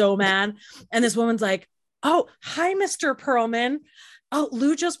was so mad. And this woman's like, oh, hi, Mr. Pearlman. Oh,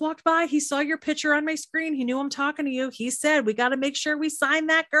 Lou just walked by. He saw your picture on my screen. He knew I'm talking to you. He said, we got to make sure we sign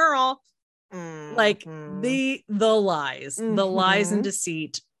that girl. Like the lies, the lies and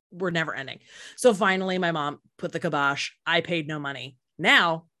deceit were never ending. So finally my mom put the kibosh. I paid no money.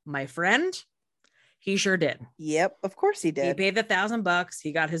 Now my friend, he sure did. Yep. Of course he did. He paid the $1,000.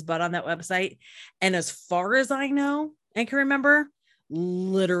 He got his butt on that website. And as far as I know and can remember,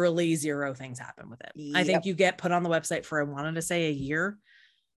 literally zero things happen with it. Yep. I think you get put on the website for, I wanted to say a year,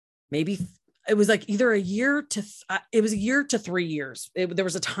 maybe it was like either a year to 3 years. There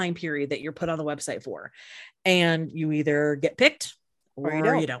was a time period that you're put on the website for, and you either get picked or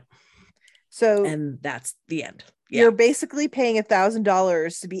you don't. So, and that's the end. You're basically paying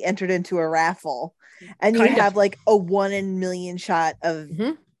 $1,000 to be entered into a raffle, and you have like a 1 in a million shot of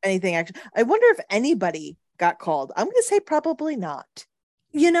anything. Actually, I wonder if anybody got called. I'm going to say probably not.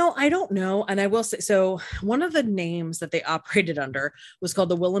 I don't know. And I will say, so one of the names that they operated under was called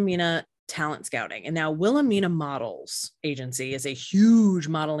the Wilhelmina Talent Scouting. And now Wilhelmina Models Agency is a huge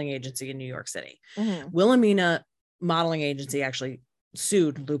modeling agency in New York City. Wilhelmina Modeling Agency actually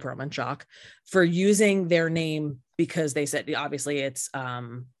sued Lou Pearlman, shock, for using their name because they said, obviously it's,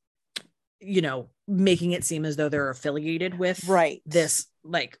 making it seem as though they're affiliated with this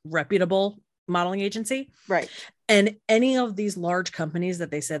like reputable modeling agency. Right. And any of these large companies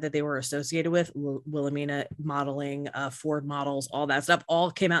that they said that they were associated with, Wilhelmina Modeling, Ford Models, all that stuff,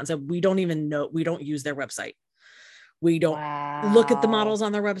 all came out and said, we don't even know, we don't use their website. We don't look at the models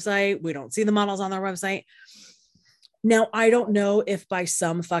on their website. We don't see the models on their website. Now, I don't know if by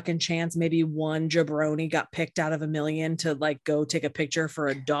some fucking chance, maybe one jabroni got picked out of a million to like go take a picture for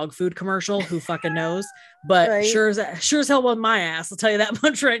a dog food commercial. Who fucking knows? But sure as hell was my ass. I'll tell you that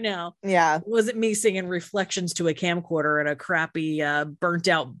much right now. Yeah. Was it me singing Reflections to a camcorder in a crappy, burnt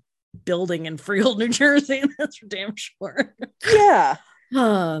out building in Freehold, New Jersey. That's for damn sure. Yeah.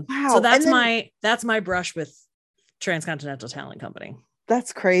 Wow. So And then, that's my brush with Transcontinental Talent Company.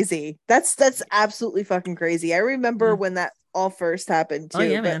 That's crazy. That's absolutely fucking crazy. I remember when that all first happened too. Oh,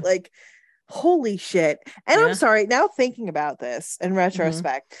 yeah, but man. like, holy shit. And Yeah. I'm sorry, now thinking about this in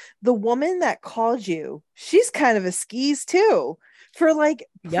retrospect, the woman that called you, she's kind of a skis too for like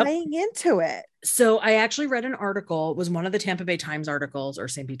playing into it. So I actually read an article, it was one of the Tampa Bay Times articles or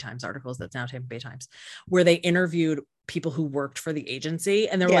St. Pete Times articles, that's now Tampa Bay Times, where they interviewed people who worked for the agency,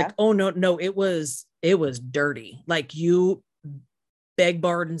 and they're like, oh no, it was dirty. Like, you beg,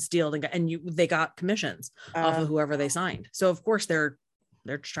 borrowed, and stealed, and they got commissions off of whoever they signed. So of course they're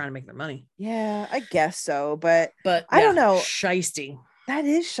just trying to make their money. Yeah, I guess so, but I don't know. Shiesty. That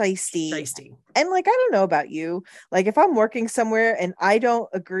is shiesty. And like, I don't know about you. Like, if I'm working somewhere and I don't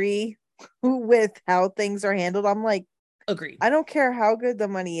agree with how things are handled, I'm like, agreed. I don't care how good the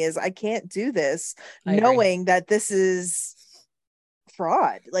money is. I can't do this knowing that this is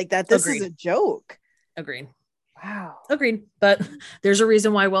fraud, like that this is a joke. Agreed. Wow. Agreed. But there's a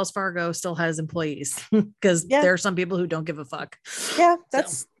reason why Wells Fargo still has employees, because there are some people who don't give a fuck. Yeah,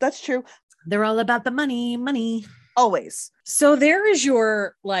 that's true. They're all about the money. Always. So there is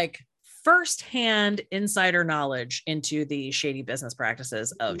your like firsthand insider knowledge into the shady business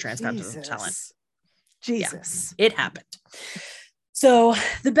practices of Transcontinental Talent. Jesus. Yeah, it happened. So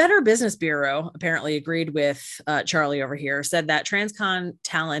the Better Business Bureau apparently agreed with Charlie over here, said that Transcon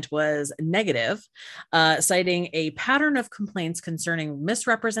Talent was negative, citing a pattern of complaints concerning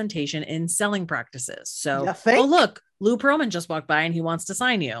misrepresentation in selling practices. So, oh, look, Lou Pearlman just walked by and he wants to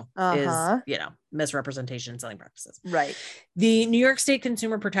sign you is, misrepresentation in selling practices. Right. The New York State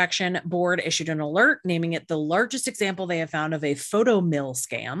Consumer Protection Board issued an alert naming it the largest example they have found of a photo mill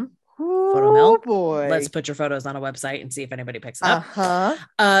scam. Photo mill. Boy. Let's put your photos on a website and see if anybody picks it up.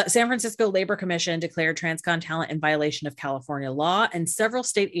 San Francisco Labor Commission declared Transcon Talent in violation of California law, and several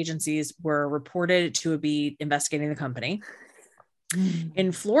state agencies were reported to be investigating the company.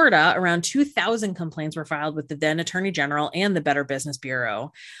 In Florida, around 2,000 complaints were filed with the then Attorney General and the Better Business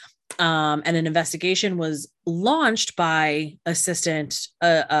Bureau. And an investigation was launched by Assistant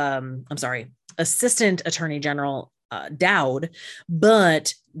Attorney General Dowd,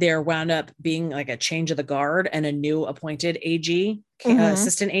 but there wound up being like a change of the guard, and a new appointed AG,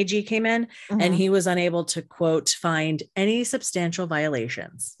 assistant AG came in, and he was unable to, quote, find any substantial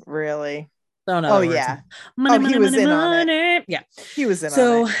violations. Really? Money, he was in on it. Yeah, he was in on it.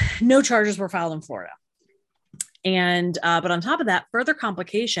 So no charges were filed in Florida. And but on top of that, further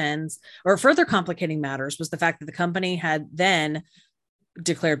complicating matters was the fact that the company had then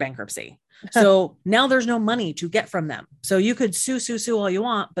declared bankruptcy. So now there's no money to get from them. So you could sue all you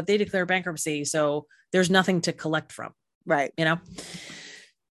want, but they declare bankruptcy. So there's nothing to collect from. Right. You know?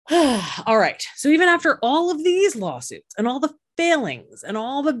 All right. So even after all of these lawsuits and all the failings and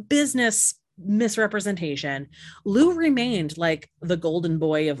all the business misrepresentation, Lou remained like the golden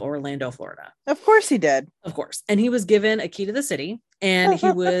boy of Orlando, Florida. Of course he did. Of course. And he was given a key to the city, and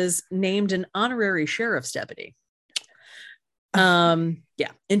he was named an honorary sheriff's deputy.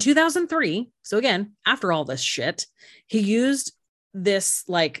 In 2003, so again, after all this shit, he used this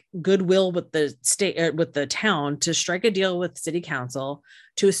like goodwill with the state, with the town, to strike a deal with city council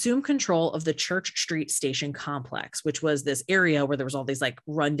to assume control of the Church Street Station complex, which was this area where there was all these like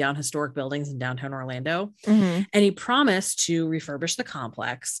rundown historic buildings in downtown Orlando. And he promised to refurbish the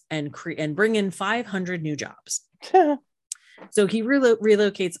complex and bring in 500 new jobs. So he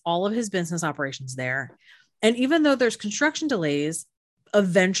relocates all of his business operations there. And even though there's construction delays,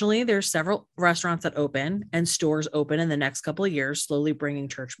 eventually there's several restaurants that open and stores open in the next couple of years, slowly bringing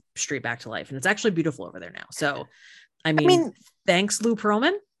Church Street back to life. And it's actually beautiful over there now. So, I mean thanks, Lou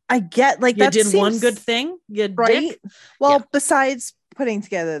Pearlman. I get like you did one good thing. You right. Dick. Well, besides putting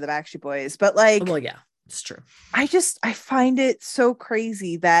together the Backstreet Boys, but like, well, yeah, it's true. I find it so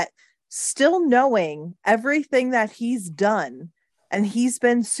crazy that still knowing everything that he's done and he's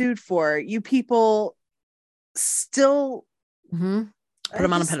been sued for, you people still put him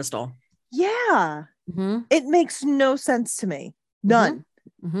on a pedestal. Yeah. It makes no sense to me. None.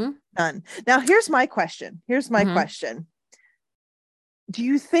 None. Now here's my question. Do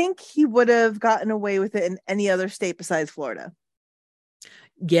you think he would have gotten away with it in any other state besides Florida?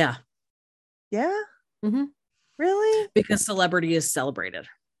 Yeah. Really? Because celebrity is celebrated.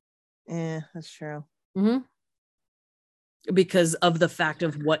 Yeah, that's true. Because of the fact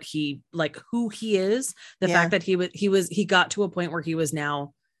of what he, like, who he is, the fact that he got to a point where he was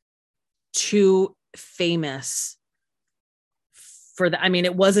now too famous for the, I mean,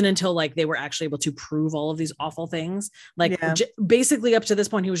 it wasn't until like they were actually able to prove all of these awful things. Like basically up to this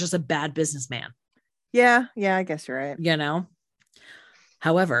point, he was just a bad businessman. Yeah. Yeah. I guess you're right. You know,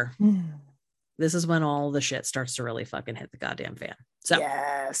 however, this is when all the shit starts to really fucking hit the goddamn fan. So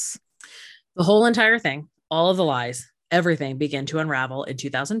yes, the whole entire thing, all of the lies, everything began to unravel in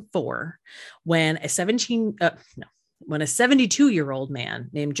 2004 when a 72-year-old man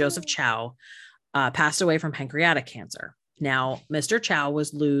named Joseph Chow passed away from pancreatic cancer. Now, Mr. Chow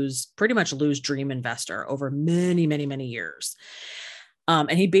was pretty much Lou's dream investor over many, many, many years.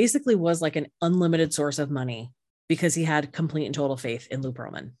 And he basically was like an unlimited source of money because he had complete and total faith in Lou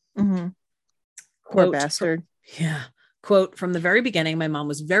Pearlman. Mm-hmm. Poor bastard. Yeah. Quote, from the very beginning, my mom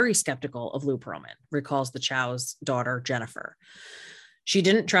was very skeptical of Lou Pearlman, recalls the Chow's daughter, Jennifer. She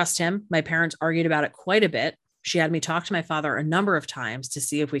didn't trust him. My parents argued about it quite a bit. She had me talk to my father a number of times to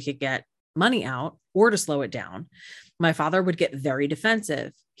see if we could get money out or to slow it down. My father would get very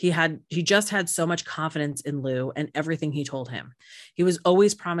defensive. He just had so much confidence in Lou and everything he told him. He was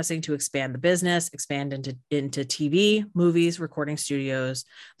always promising to expand the business, expand into TV, movies, recording studios,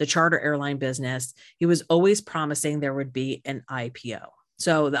 the charter airline business. He was always promising there would be an IPO.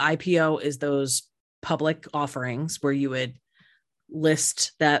 So the IPO is those public offerings where you would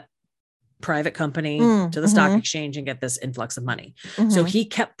list that private company to the stock exchange and get this influx of money. So he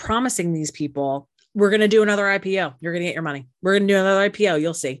kept promising these people, we're going to do another IPO. You're going to get your money. We're going to do another IPO.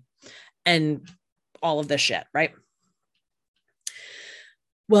 You'll see. And all of this shit, right?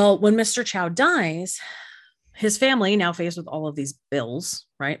 Well, when Mr. Chow dies, his family, now faced with all of these bills,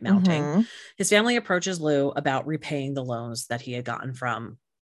 right, mounting, his family approaches Lou about repaying the loans that he had gotten from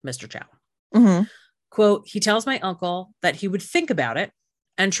Mr. Chow. Quote, he tells my uncle that he would think about it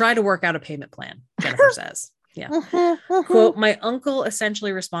and try to work out a payment plan, Jennifer says. Yeah. Quote, my uncle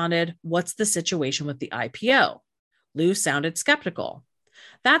essentially responded, what's the situation with the IPO? Lou sounded skeptical.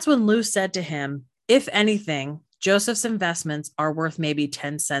 That's when Lou said to him, if anything, Joseph's investments are worth maybe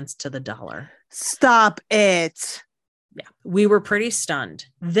 10 cents to the dollar. Stop it. Yeah. We were pretty stunned.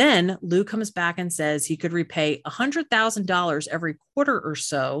 Then Lou comes back and says he could repay $100,000 every quarter or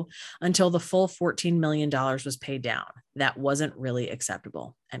so until the full $14 million was paid down. That wasn't really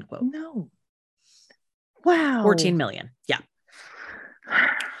acceptable. End quote. No. Wow. 14 million. Yeah.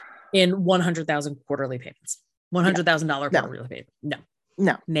 In 100,000 quarterly payments. $100,000 quarterly payment.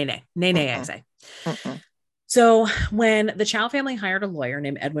 No. Nay, I say. So when the Chow family hired a lawyer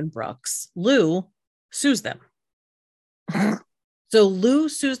named Edwin Brooks, Lou sues them. So Lou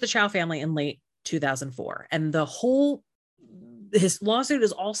sues the Chow family in late 2004. And his lawsuit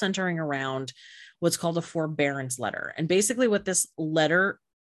is all centering around what's called a forbearance letter. And basically what this letter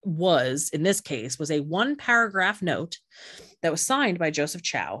was, in this case, was a 1-paragraph note that was signed by Joseph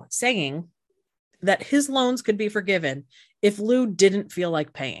Chow saying that his loans could be forgiven if Lou didn't feel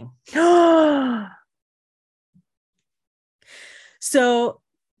like paying. So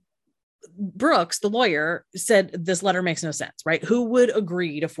Brooks, the lawyer, said this letter makes no sense, right? Who would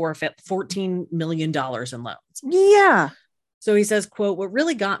agree to forfeit $14 million in loans? Yeah. So he says, quote, what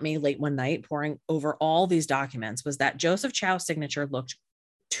really got me late one night poring over all these documents was that Joseph Chow's signature looked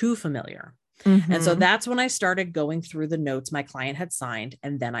too familiar. And so that's when I started going through the notes my client had signed,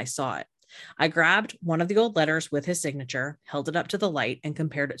 and then I saw it. I grabbed one of the old letters with his signature, held it up to the light, and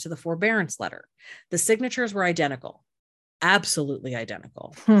compared it to the forbearance letter. The signatures were identical. Absolutely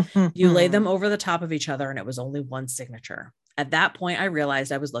identical. You lay them over the top of each other, and it was only one signature. At that point, I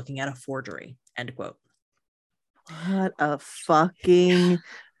realized I was looking at a forgery. End quote. What a fucking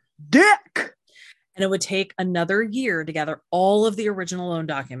dick. And it would take another year to gather all of the original loan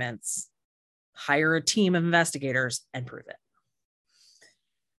documents, hire a team of investigators, and prove it.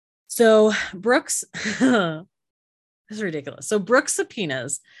 So Brooks, this is ridiculous. So Brooks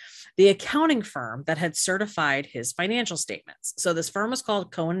subpoenas the accounting firm that had certified his financial statements. So this firm was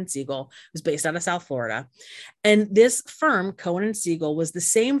called Cohen and Siegel. It was based out of South Florida. And this firm, Cohen and Siegel, was the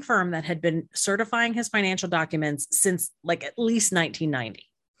same firm that had been certifying his financial documents since like at least 1990.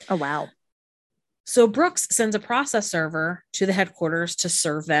 Oh, wow. So Brooks sends a process server to the headquarters to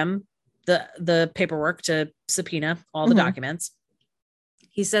serve them the paperwork to subpoena all the documents.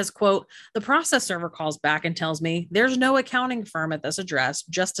 He says, quote, the process server calls back and tells me there's no accounting firm at this address,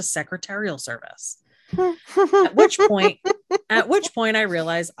 just a secretarial service. At which point I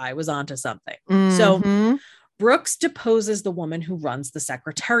realized I was onto something. So Brooks deposes the woman who runs the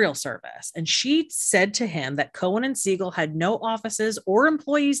secretarial service. And she said to him that Cohen and Siegel had no offices or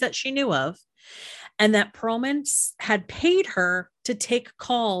employees that she knew of, and that Pearlman had paid her to take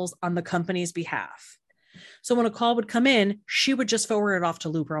calls on the company's behalf. So when a call would come in, she would just forward it off to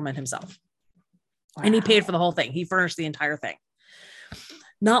Lou Pearlman himself. Wow. And he paid for the whole thing. He furnished the entire thing.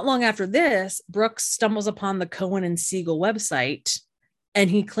 Not long after this, Brooks stumbles upon the Cohen and Siegel website, and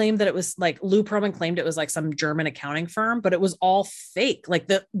he claimed that it was like Lou Pearlman claimed it was like some German accounting firm, but it was all fake. Like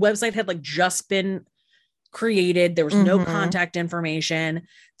the website had like just been created. There was no contact information.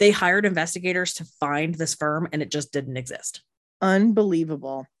 They hired investigators to find this firm, and it just didn't exist.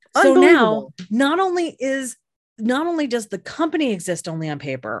 Unbelievable. So now, not only does the company exist only on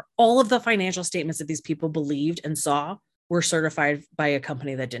paper, all of the financial statements that these people believed and saw were certified by a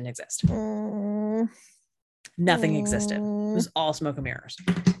company that didn't exist. Nothing existed. It was all smoke and mirrors.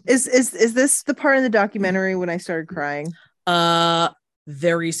 Is this the part in the documentary when I started crying?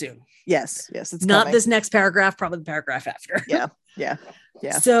 Very soon. Yes, it's not coming. This next paragraph, probably the paragraph after. Yeah.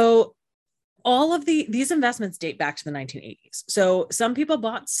 So all of these investments date back to the 1980s. So some people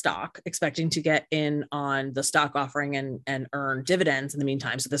bought stock expecting to get in on the stock offering and earn dividends in the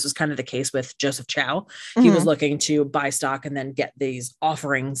meantime. So this was kind of the case with Joseph Chow. He was looking to buy stock and then get these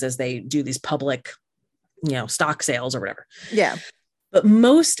offerings as they do these public, stock sales or whatever. Yeah. But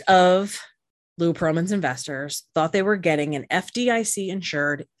most of Lou Pearlman's investors thought they were getting an FDIC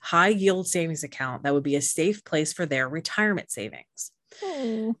insured high yield savings account that would be a safe place for their retirement savings.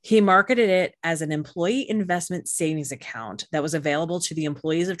 He marketed it as an employee investment savings account that was available to the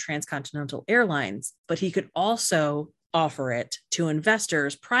employees of Transcontinental Airlines, but he could also offer it to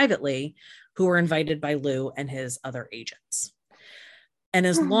investors privately who were invited by Lou and his other agents. And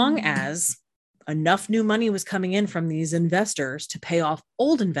as long as enough new money was coming in from these investors to pay off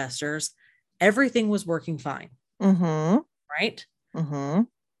old investors, everything was working fine. Right?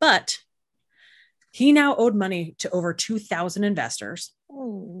 But he now owed money to over 2,000 investors,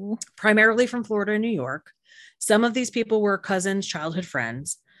 primarily from Florida and New York. Some of these people were cousins, childhood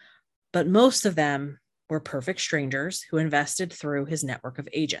friends, but most of them were perfect strangers who invested through his network of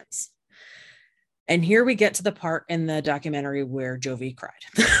agents. And here we get to the part in the documentary where Jovi cried.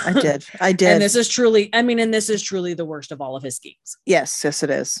 I did. And this is truly the worst of all of his schemes. Yes, it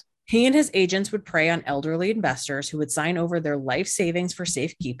is. He and his agents would prey on elderly investors who would sign over their life savings for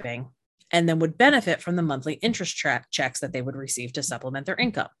safekeeping and then would benefit from the monthly interest checks that they would receive to supplement their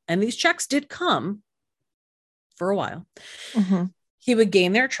income. And these checks did come for a while. He would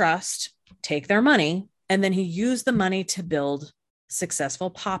gain their trust, take their money, and then he used the money to build successful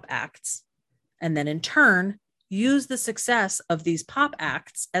pop acts. And then in turn, use the success of these pop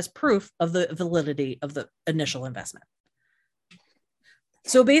acts as proof of the validity of the initial investment.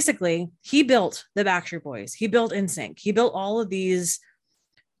 So basically, he built the Backstreet Boys. He built NSYNC. He built all of these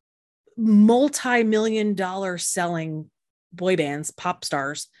multi-million-dollar selling boy bands, pop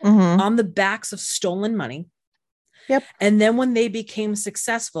stars, on the backs of stolen money. Yep. And then when they became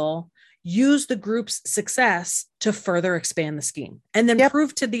successful, use the group's success to further expand the scheme. And then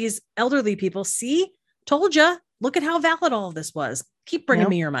prove to these elderly people, see, told you, look at how valid all of this was. Keep bringing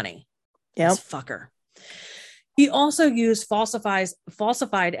me your money. This fucker. He also used falsified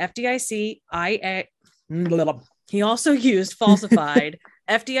FDIC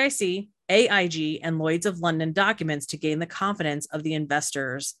FDIC, AIG, and Lloyd's of London documents to gain the confidence of the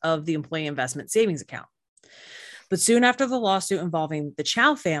investors of the employee investment savings account. But soon after the lawsuit involving the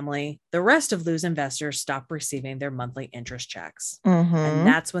Chow family, the rest of Lou's investors stopped receiving their monthly interest checks. And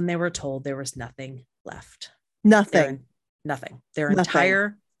that's when they were told there was nothing left. Nothing. Their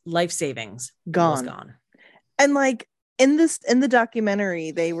entire life savings was gone. And like in the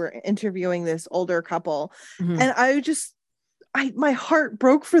documentary, they were interviewing this older couple, and my heart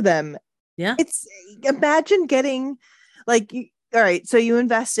broke for them. Yeah. It's imagine getting like, all right, so you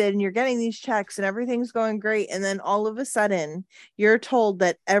invested and you're getting these checks and everything's going great. And then all of a sudden you're told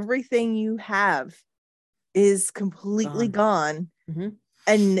that everything you have is completely gone.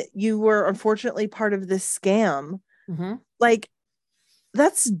 And you were unfortunately part of this scam. Like,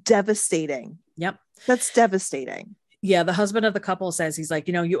 that's devastating. Yep. That's devastating. Yeah. The husband of the couple says, he's like,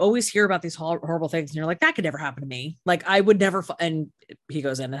 you always hear about these horrible things and you're like, that could never happen to me. Like, I would never. And he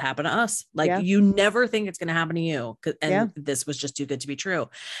goes in, it happened to us. Like, you never think it's going to happen to you. And this was just too good to be true.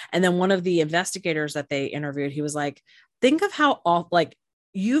 And then one of the investigators that they interviewed, he was like, think of how off, like,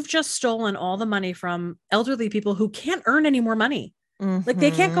 you've just stolen all the money from elderly people who can't earn any more money. Like, they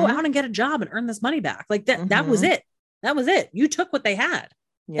can't go out and get a job and earn this money back. Like that was it. That was it. You took what they had.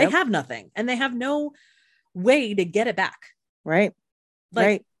 They have nothing and they have no way to get it back. Right.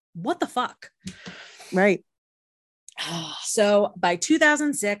 Like, what the fuck? Right. So by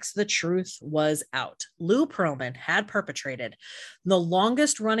 2006, the truth was out. Lou Pearlman had perpetrated the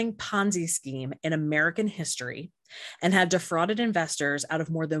longest running Ponzi scheme in American history and had defrauded investors out of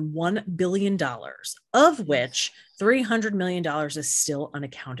more than $1 billion, of which $300 million is still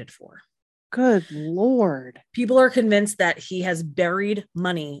unaccounted for. Good Lord. People are convinced that he has buried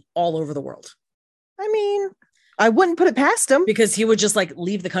money all over the world. I mean, I wouldn't put it past him. Because he would just like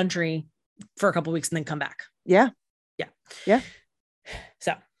leave the country for a couple of weeks and then come back. Yeah. Yeah. Yeah.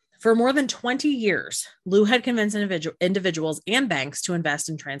 So for more than 20 years, Lou had convinced individuals and banks to invest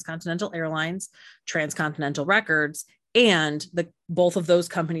in Transcontinental Airlines, Transcontinental Records, and both of those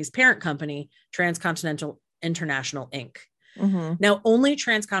companies' parent company, Transcontinental International Inc. Mm-hmm. Now, only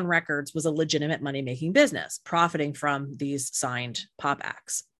Transcon Records was a legitimate money-making business, profiting from these signed pop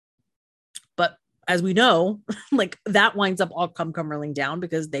acts. But as we know, like that winds up all come rolling down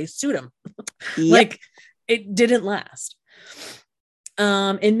because they sued him. Yep. Like it didn't last.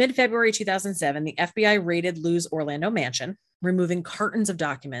 In mid-February 2007, the FBI raided Lou's Orlando mansion, removing cartons of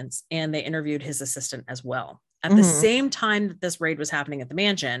documents, and they interviewed his assistant as well. At the same time that this raid was happening at the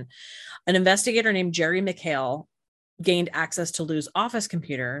mansion, an investigator named Jerry McHale gained access to Lou's office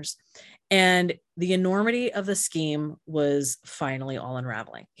computers, and the enormity of the scheme was finally all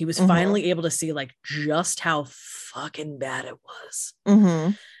unraveling. He was finally able to see like just how fucking bad it was.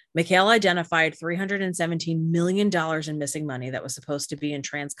 McHale identified $317 million in missing money that was supposed to be in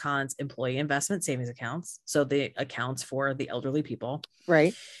Transcon's employee investment savings accounts. So the accounts for the elderly people.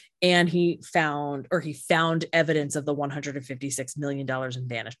 Right. And he found evidence of the $156 million in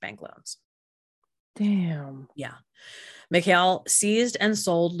vanished bank loans. Damn. Yeah. McHale seized and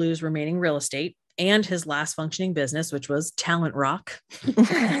sold Lou's remaining real estate and his last functioning business, which was Talent Rock.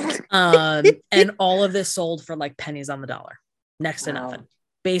 And all of this sold for like pennies on the dollar, next to nothing.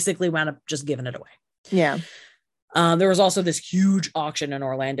 Basically wound up just giving it away. Yeah. There was also this huge auction in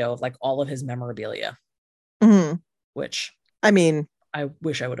Orlando of like all of his memorabilia, which I mean, I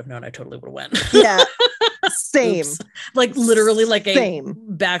wish I would have known. I totally would have went. Yeah. Same. Like literally like Same. a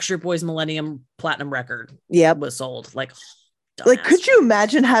Backstreet Boys Millennium Platinum record was sold. Like could you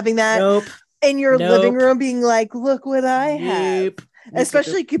imagine having that in your living room being like, look what I have?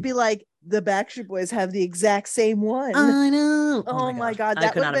 Especially it could be like the Backstreet Boys have the exact same one. I know. Oh my God.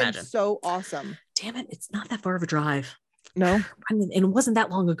 That would have been so awesome. Damn it. It's not that far of a drive. No. I mean, and it wasn't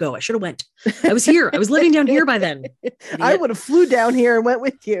that long ago. I should have went. I was here. I was living down here by then. I would have flew down here and went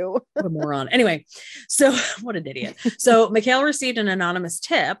with you. What a moron. Anyway, so what an idiot. So McHale received an anonymous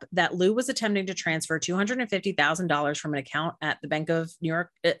tip that Lou was attempting to transfer $250,000 from an account at the Bank of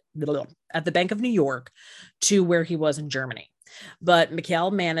New York to where he was in Germany. But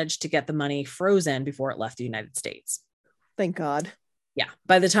McHale managed to get the money frozen before it left the United States. Thank God. Yeah.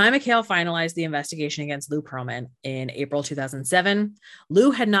 By the time McHale finalized the investigation against Lou Pearlman in April 2007,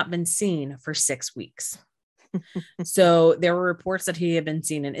 Lou had not been seen for 6 weeks. So there were reports that he had been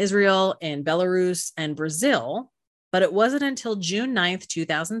seen in Israel, in Belarus, and Brazil. But it wasn't until June 9th,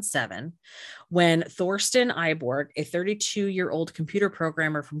 2007, when Thorsten Iborg, a 32-year-old computer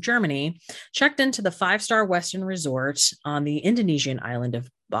programmer from Germany, checked into the 5-star Westin resort on the Indonesian island of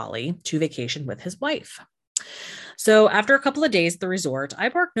Bali to vacation with his wife. So after a couple of days at the resort,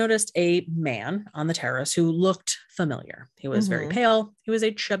 Iborg noticed a man on the terrace who looked familiar. He was very pale. He was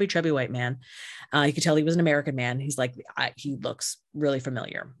a chubby white man. You could tell he was an American man. He's like, he looks really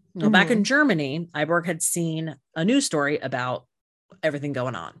familiar. Well, back in Germany, Iborg had seen a news story about everything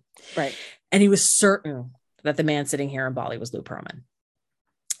going on. Right. And he was certain that the man sitting here in Bali was Lou Pearlman.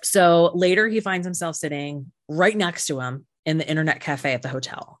 So later he finds himself sitting right next to him in the internet cafe at the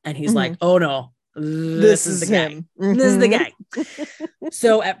hotel. And he's like, oh no, this is the gang. This is the gang.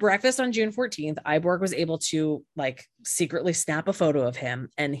 So at breakfast on June 14th, Iborg was able to like secretly snap a photo of him,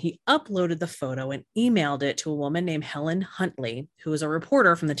 and he uploaded the photo and emailed it to a woman named Helen Huntley, who was a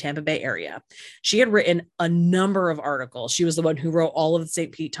reporter from the Tampa Bay area. She had written a number of articles. She was the one who wrote all of the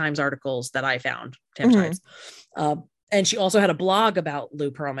St. Pete Times articles that I found, Tampa Times. And she also had a blog about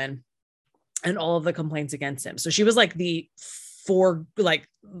Lou Pearlman and all of the complaints against him. So she was like the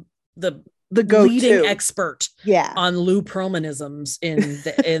go-to leading expert on Lou Pearlmanisms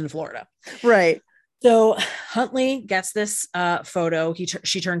in Florida. Right. So Huntley gets this photo.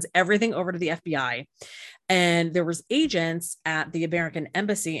 She turns everything over to the FBI, and there was agents at the American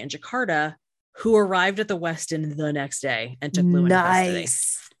Embassy in Jakarta who arrived at the Westin the next day and took Lou into custody.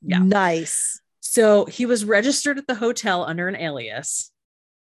 Yeah. Nice. So he was registered at the hotel under an alias.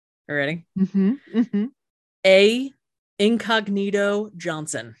 You ready? A. Incognito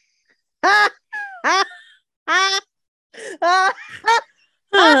Johnson.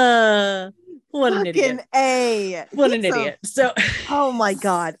 What an idiot. What an idiot. So oh my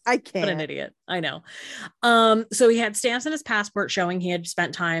God, I can't. What an idiot. I know. So he had stamps in his passport showing he had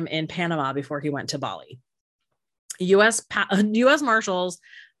spent time in Panama before he went to Bali. US Marshals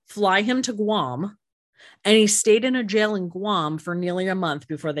fly him to Guam, And he stayed in a jail in Guam for nearly a month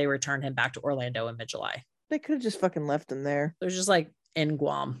before they returned him back to Orlando in mid-July. They could have just fucking left him there. It was just like in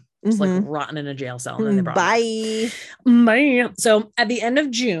Guam, just like rotting in a jail cell. And then they brought Bye. Bye. So at the end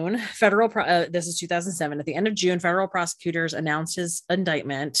of June, this is 2007. At the end of June, federal prosecutors announced his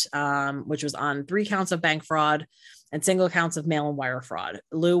indictment, which was on 3 counts of bank fraud and single counts of mail and wire fraud.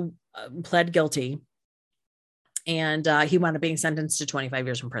 Lou pled guilty, and he wound up being sentenced to 25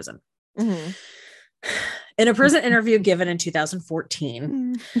 years in prison. In a prison interview given in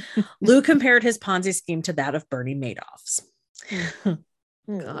 2014, Lou compared his Ponzi scheme to that of Bernie Madoff's.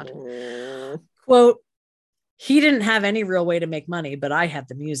 God. Quote, he didn't have any real way to make money, but I had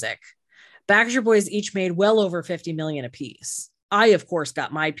the music. Backstreet Boys each made well over 50 million apiece. I, of course,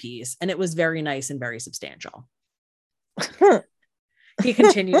 got my piece, and it was very nice and very substantial. He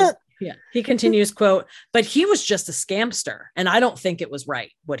continues. Yeah. He continues, quote, but he was just a scamster, and I don't think it was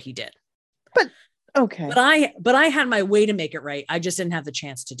right what he did. But okay. But I had my way to make it right. I just didn't have the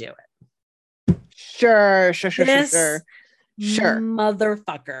chance to do it. Sure.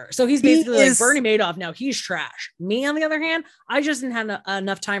 Motherfucker. So he's basically like Bernie Madoff. Now he's trash. Me, on the other hand, I just didn't have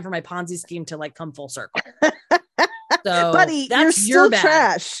enough time for my Ponzi scheme to like come full circle. So buddy, that's you're your still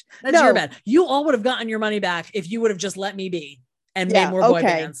trash. That's your bad. You all would have gotten your money back if you would have just let me be and made more boy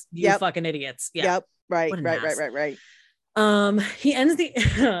bands. You fucking idiots. Yeah. Yep. Right. He ends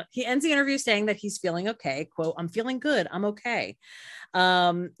the interview saying that he's feeling okay. Quote, I'm feeling good. I'm okay.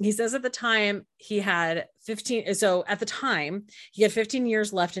 He says at the time he had 15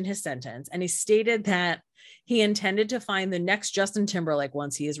 years left in his sentence, and he stated that he intended to find the next Justin Timberlake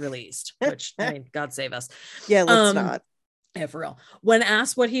once he is released, which I mean, God save us. Yeah, let's not. Yeah, for real. When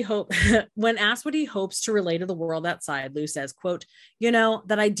asked what he hopes to relay to the world outside, Lou says, quote,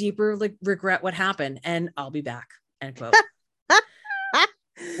 that I deeply regret what happened, and I'll be back, end quote.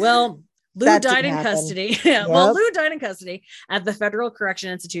 Well, Lou died in custody. Yep. Well, Lou died in custody at the Federal Correction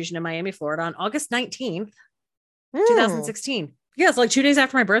Institution in Miami, Florida on August 19th, 2016. Yeah, it's like 2 days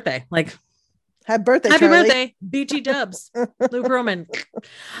after my birthday. Like, happy birthday, happy Charlie. birthday, BT Dubs, Lou Pearlman.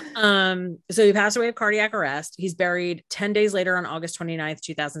 So he passed away of cardiac arrest. He's buried 10 days later on August 29th,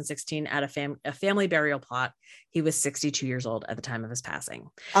 2016 at a family burial plot. He was 62 years old at the time of his passing.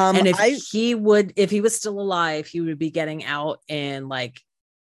 And if he was still alive, he would be getting out in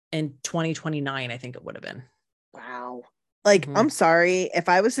 2029, I think it would have been. Wow. Like, I'm sorry, if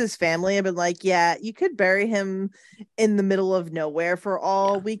I was his family, I'd been like, yeah, you could bury him in the middle of nowhere for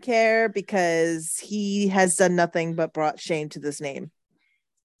all we care, because he has done nothing but brought shame to this name.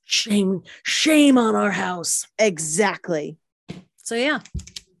 Shame on our house. Exactly. So yeah,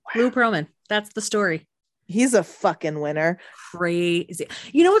 Lou Pearlman. That's the story. He's a fucking winner. Crazy.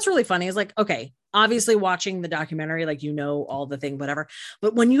 You know what's really funny is like, okay, obviously watching the documentary, like, all the thing, whatever.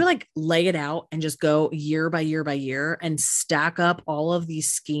 But when you like lay it out and just go year by year by year and stack up all of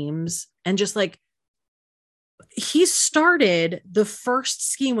these schemes, and just like, he started the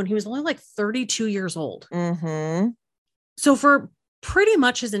first scheme when he was only like 32 years old. So for pretty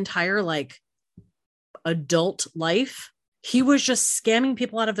much his entire like adult life, he was just scamming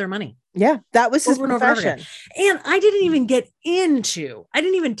people out of their money. Yeah, that was his profession. And I didn't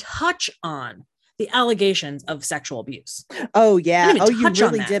even touch on the allegations of sexual abuse. Oh yeah. Oh, you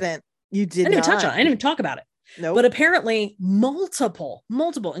really didn't. You did not. I didn't even touch on it. I didn't even talk about it. Nope. But apparently multiple,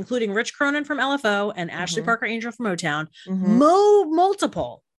 including Rich Cronin from LFO and Ashley Parker Angel from Motown,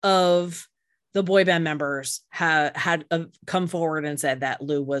 multiple of the boy band members had come forward and said that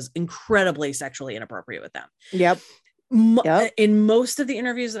Lou was incredibly sexually inappropriate with them. Yep. In most of the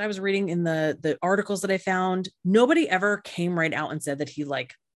interviews that I was reading, in the articles that I found, nobody ever came right out and said that he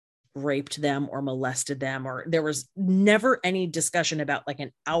like raped them or molested them, or there was never any discussion about like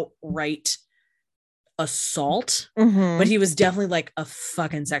an outright assault, but he was definitely like a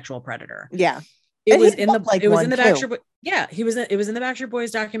fucking sexual predator. Yeah. It was in the Backstreet Boys. Yeah, it was in the Backstreet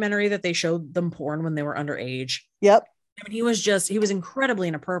Boys documentary that they showed them porn when they were underage. Yep. I mean, he was incredibly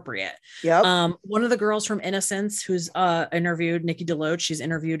inappropriate. Yep. One of the girls from Innocence who's interviewed, Nikki DeLoach, she's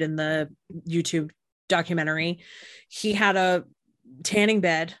interviewed in the YouTube documentary. He had a tanning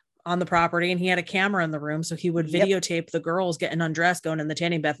bed on the property and he had a camera in the room, so he would videotape the girls getting undressed, going in the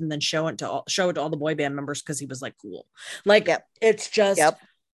tanning bed, and then show it to all the boy band members, because he was like cool. Like, it's just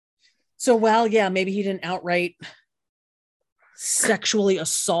so, well, yeah, maybe he didn't outright sexually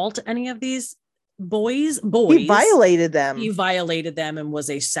assault any of these boys. He violated them and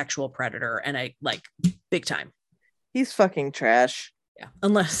was a sexual predator, and I like big time. He's fucking trash. Yeah,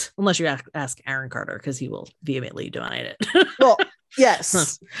 unless you ask Aaron Carter, because he will vehemently deny it. Well,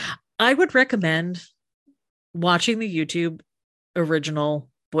 yes. I would recommend watching the YouTube original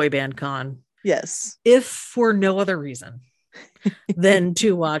Boy Band Con Yes. if for no other reason than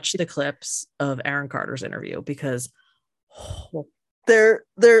to watch the clips of Aaron Carter's interview, because they're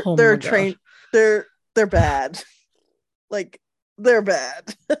trained. They're bad. Like, they're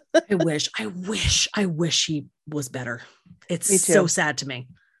bad. I wish he was better. It's Me too. so sad to me.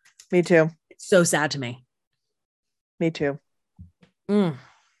 Me too. It's so sad to me. Me too. Mm.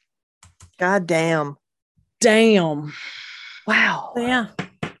 God damn. Damn. Wow. But yeah.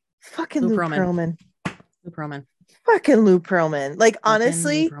 Fucking Lou Pearlman. Lou Pearlman. Fucking Lou Pearlman. Like, Fucking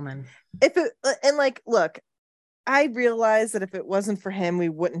honestly, Lou Pearlman. if it, and like, look, I realized that if it wasn't for him, we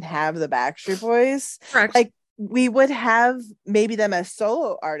wouldn't have the Backstreet Boys. Correct. Like, we would have maybe them as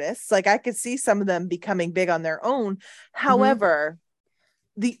solo artists. Like, I could see some of them becoming big on their own. However,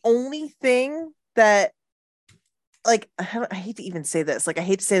 the only thing that, like, I hate to even say this, like, I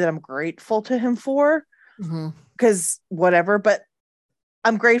hate to say that I'm grateful to him for, because whatever, but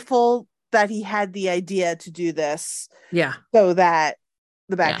I'm grateful that he had the idea to do this. Yeah. So that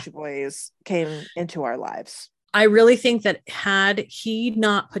the Backstreet Boys came into our lives. I really think that had he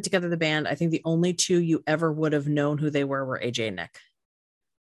not put together the band, I think the only two you ever would have known who they were AJ and Nick.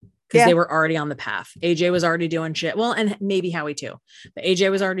 Because they were already on the path. AJ was already doing shit. Well, and maybe Howie too. But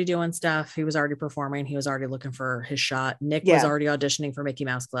AJ was already doing stuff. He was already performing. He was already looking for his shot. Nick was already auditioning for Mickey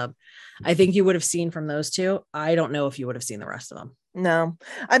Mouse Club. I think you would have seen from those two. I don't know if you would have seen the rest of them. No.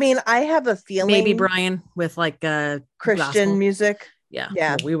 I mean, I have a feeling. Maybe Brian with like Christian gospel music. Yeah.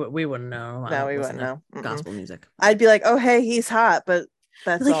 Yeah. Well, we wouldn't know. No, we wouldn't know. Gospel music. I'd be like, oh, hey, he's hot, but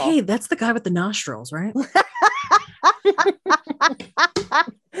that's like, all. Hey, that's the guy with the nostrils, right?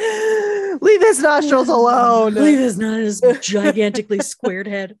 Leave his nostrils alone. Leave his gigantically squared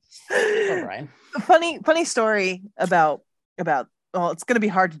head. Oh, Brian. Funny story about well, it's going to be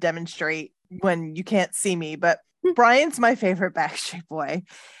hard to demonstrate when you can't see me, but Brian's my favorite Backstreet Boy,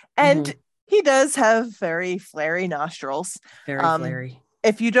 and he does have very flary nostrils. Very flary.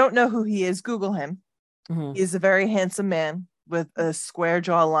 If you don't know who he is, Google him. He's a very handsome man with a square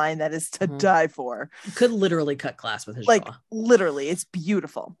jawline that is to die for. You could literally cut glass with his jaw. Literally, it's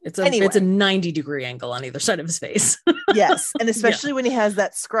beautiful. It's a 90-degree angle on either side of his face. Yes, and especially when he has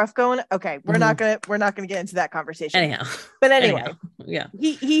that scruff going. Okay, we're not gonna get into that conversation. Anyhow, but anyway, yeah,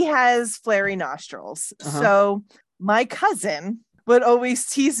 he has flary nostrils. So my cousin would always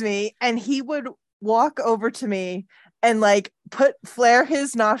tease me, and he would walk over to me and like flare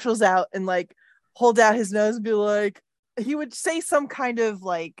his nostrils out and like hold out his nose and be like, he would say some kind of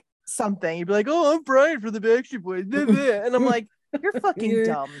like something. He'd be like, "Oh, I'm Brian for the Backstreet Boys," and I'm like, "You're fucking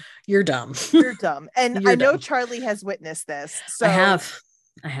dumb. You're dumb. You're dumb." And I know Charlie has witnessed this. So I have.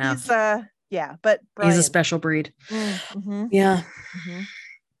 He's but Brian, he's a special breed. Yeah.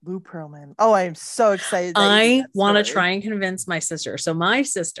 Lou Pearlman. Oh, I am so excited. I want to try and convince my sister. So my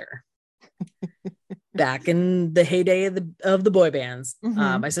sister, back in the heyday of the boy bands,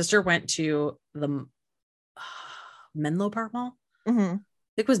 my sister went to the Menlo Park Mall. I think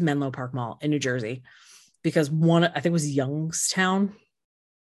it was Menlo Park Mall in New Jersey, because I think it was Youngstown.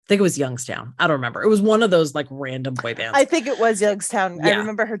 I don't remember. It was one of those like random boy bands. I think it was Youngstown. Yeah. I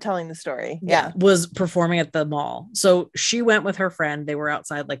remember her telling the story. Yeah. Was performing at the mall. So she went with her friend. They were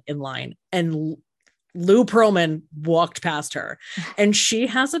outside like in line, and Lou Pearlman walked past her, and she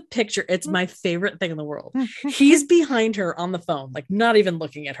has a picture. It's my favorite thing in the world. He's behind her on the phone, like not even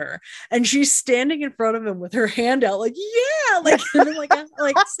looking at her, and she's standing in front of him with her hand out, like like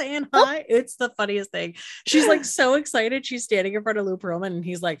saying hi. It's the funniest thing. She's like so excited. She's standing in front of Lou Pearlman, and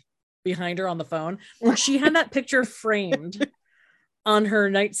he's like behind her on the phone. She had that picture framed on her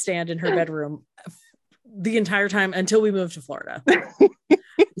nightstand in her bedroom the entire time until we moved to Florida.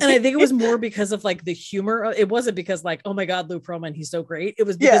 And I think it was more because of like the humor. It wasn't because like, oh my God, Lou Pearlman, he's so great. It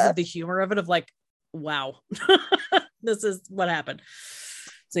was because of the humor of it, of like, wow, this is what happened.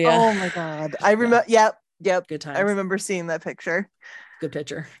 So yeah. Oh my God. I remember. Yep. Good times. I remember seeing that picture. Good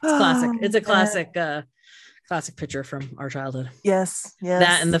picture. It's classic. It's a classic, classic picture from our childhood. Yes.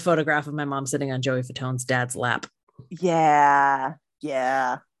 That and the photograph of my mom sitting on Joey Fatone's dad's lap. Yeah.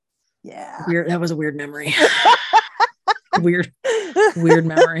 Weird. That was a weird memory. weird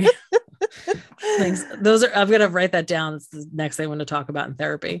memory. Thanks. I'm gonna write that down. It's the next thing I want to talk about in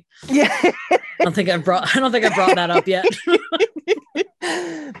therapy. Yeah. I don't think I brought that up yet.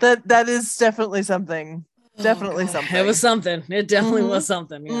 that is definitely something. Definitely something. It was something. It definitely was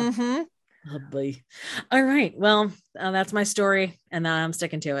something. Yeah. Oh boy. All right. Well, that's my story, and I'm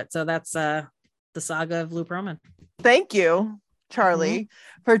sticking to it. So that's the saga of Lou Pearlman. Thank you, Charlie,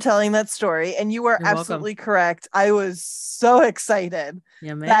 for telling that story. And you are absolutely correct. I was so excited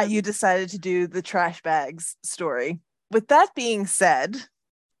that you decided to do the trash bags story. With that being said,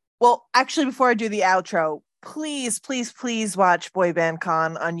 Well, actually, before I do the outro, please, please, please watch Boy Band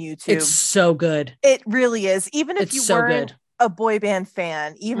Con on YouTube. It's so good. It really is. Even if you weren't good. a boy band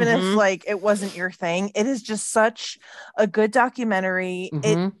fan, even if like it wasn't your thing, it is just such a good documentary.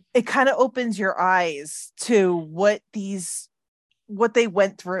 It kind of opens your eyes to what they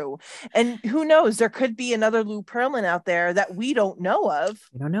went through. And who knows, there could be another Lou Pearlman out there that we don't know of.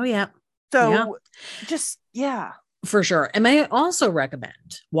 We don't know yet. So for sure. And I also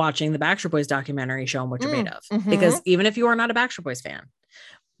recommend watching the Backstreet Boys documentary, Show 'Em What You're Made Of, because even if you are not a Backstreet Boys fan,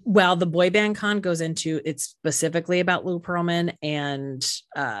 while the Boy Band Con goes into, it's specifically about Lou Pearlman and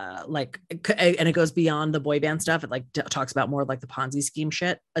and it goes beyond the boy band stuff. It like talks about more like the Ponzi scheme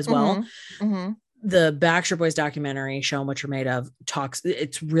shit as well. The Backstreet Boys documentary, Show 'Em What You're Made Of,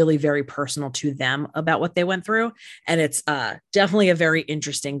 it's really very personal to them about what they went through. And it's definitely a very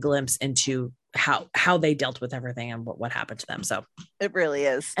interesting glimpse into how they dealt with everything and what happened to them. So it really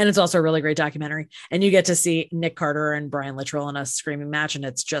is. And it's also a really great documentary. And you get to see Nick Carter and Brian Littrell in a screaming match, and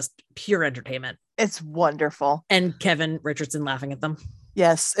it's just pure entertainment. It's wonderful. And Kevin Richardson laughing at them.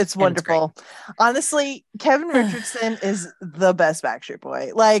 Yes, it's wonderful. It's honestly, Kevin Richardson is the best Backstreet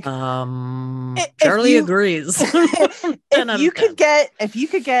Boy. Like, Charlie agrees. if you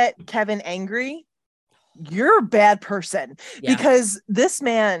could get Kevin angry, you're a bad person, because this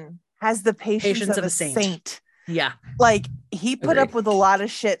man has the patience of a saint. Yeah, like he put up with a lot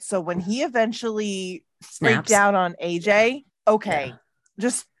of shit. So when he eventually freaked out on AJ,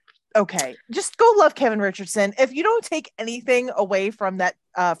 just go love Kevin Richardson. If you don't take anything away from that,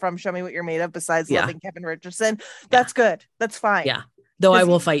 from Show Me What You're Made Of, besides loving Kevin Richardson, that's good. That's fine. Yeah. Though I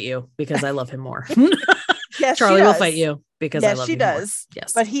will fight you because I love him more. Yes, Charlie will fight you because I love him more.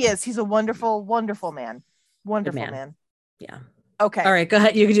 Yes, but he's a wonderful, wonderful man. Wonderful man. Yeah. Okay. All right. Go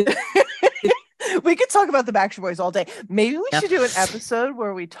ahead. You can do. We could talk about the Backstreet Boys all day. Maybe we should do an episode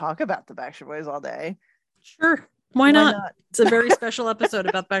where we talk about the Backstreet Boys all day. Sure. Why not? It's a very special episode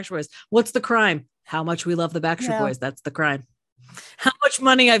about the Backstreet Boys. What's the crime? How much we love the Backstreet Boys. That's the crime. How much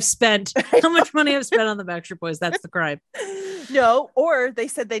money I've spent. How much money I've spent on the Backstreet Boys. That's the crime. No, or they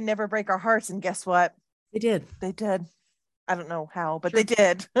said they'd never break our hearts. And guess what? They did. They did. I don't know how, but they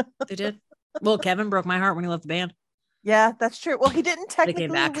did. They did. Well, Kevin broke my heart when he left the band. Yeah, that's true. Well, he didn't technically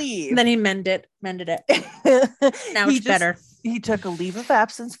leave. And then he mended it. Now it's better. He took a leave of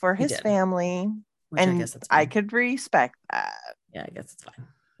absence for his family. Which and I could respect that. Yeah, I guess it's fine.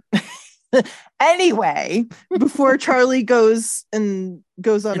 Anyway, before Charlie goes on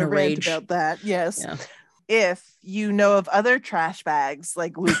a rant about that, yes. Yeah. If you know of other trash bags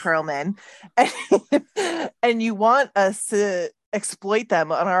like Lou Pearlman and you want us to exploit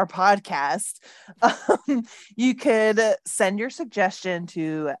them on our podcast, you could send your suggestion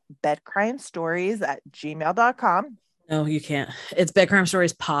to bedcrimestories@gmail.com. No, you can't. It's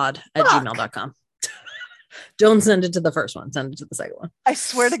bedcrimestoriespod@gmail.com. Don't send it to the first one. Send it to the second one. I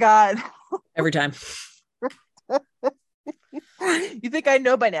swear to God. Every time. You think I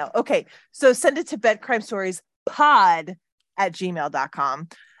know by now? Okay, so send it to bedcrimestoriespod@gmail.com,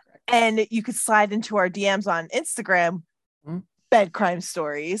 and you could slide into our DMs on Instagram, Bedcrime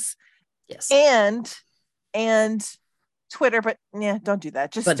Stories. Yes, and Twitter, but don't do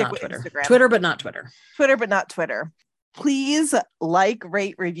that. Just stick with Twitter. Instagram. Twitter, but not Twitter. Twitter, but not Twitter. Please like,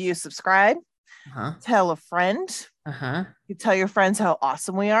 rate, review, subscribe. Tell a friend. You tell your friends how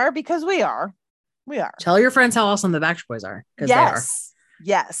awesome we are, because we are. Tell your friends how awesome the Backstreet Boys are.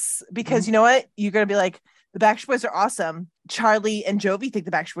 Yes. Because you know what? You're going to be like, the Backstreet Boys are awesome. Charlie and Jovi think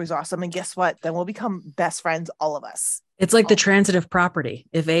the Backstreet Boys are awesome. And guess what? Then we'll become best friends, all of us. It's like the transitive property.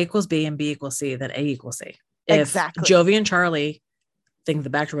 If A equals B and B equals C, then A equals C. If Jovi and Charlie think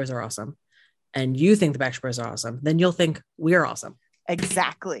the Backstreet Boys are awesome and you think the Backstreet Boys are awesome, then you'll think we're awesome.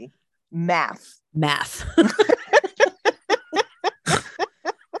 Exactly. Math. This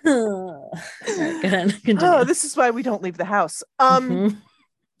is why we don't leave the house.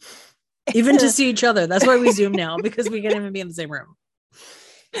 Even to see each other. That's why we Zoom now, because we can't even be in the same room.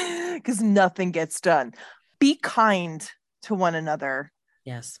 Because nothing gets done. Be kind to one another.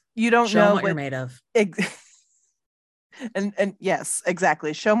 Yes. You don't Show know them what you're made of. And yes,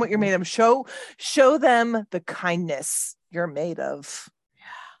 exactly. Show them what you're made of. Show them the kindness you're made of.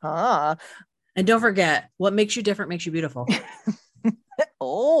 And don't forget, what makes you different makes you beautiful. These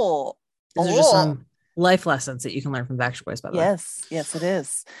are just some life lessons that you can learn from Backstreet Boys, by the way. Yes, it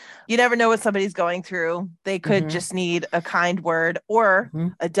is. You never know what somebody's going through. They could just need a kind word or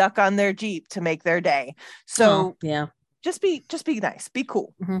a duck on their Jeep to make their day. So just be nice. Be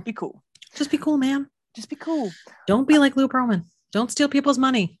cool. Be cool. Just be cool, man. Just be cool. Don't be like Lou Pearlman. Don't steal people's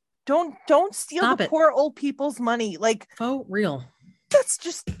money. Don't steal the poor old people's money. Like, for real. That's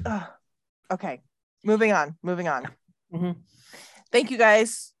just okay. Moving on. Mm-hmm. Thank you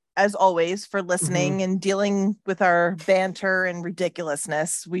guys, as always, for listening and dealing with our banter and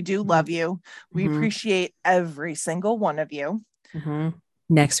ridiculousness. We do love you. We appreciate every single one of you.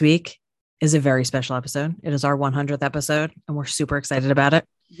 Next week is a very special episode. It is our 100th episode, and we're super excited about it.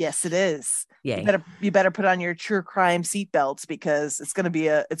 Yes, it is. Yay. You better put on your true crime seatbelts because it's gonna be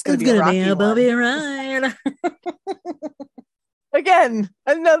a bumpy ride. Again,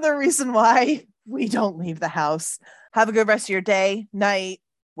 another reason why we don't leave the house. Have a good rest of your day, night,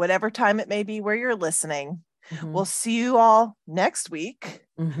 whatever time it may be where you're listening. We'll see you all next week.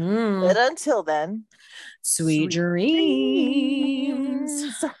 But until then, sweet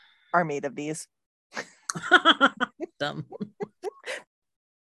dreams are made of these. Dumb.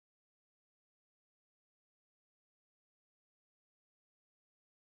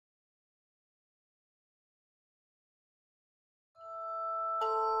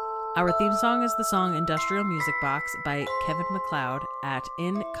 Our theme song is the song Industrial Music Box by Kevin MacLeod at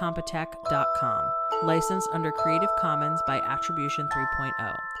incompetech.com. Licensed under Creative Commons by Attribution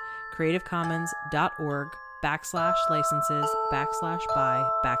 3.0.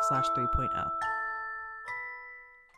 creativecommons.org/licenses/by/3.0.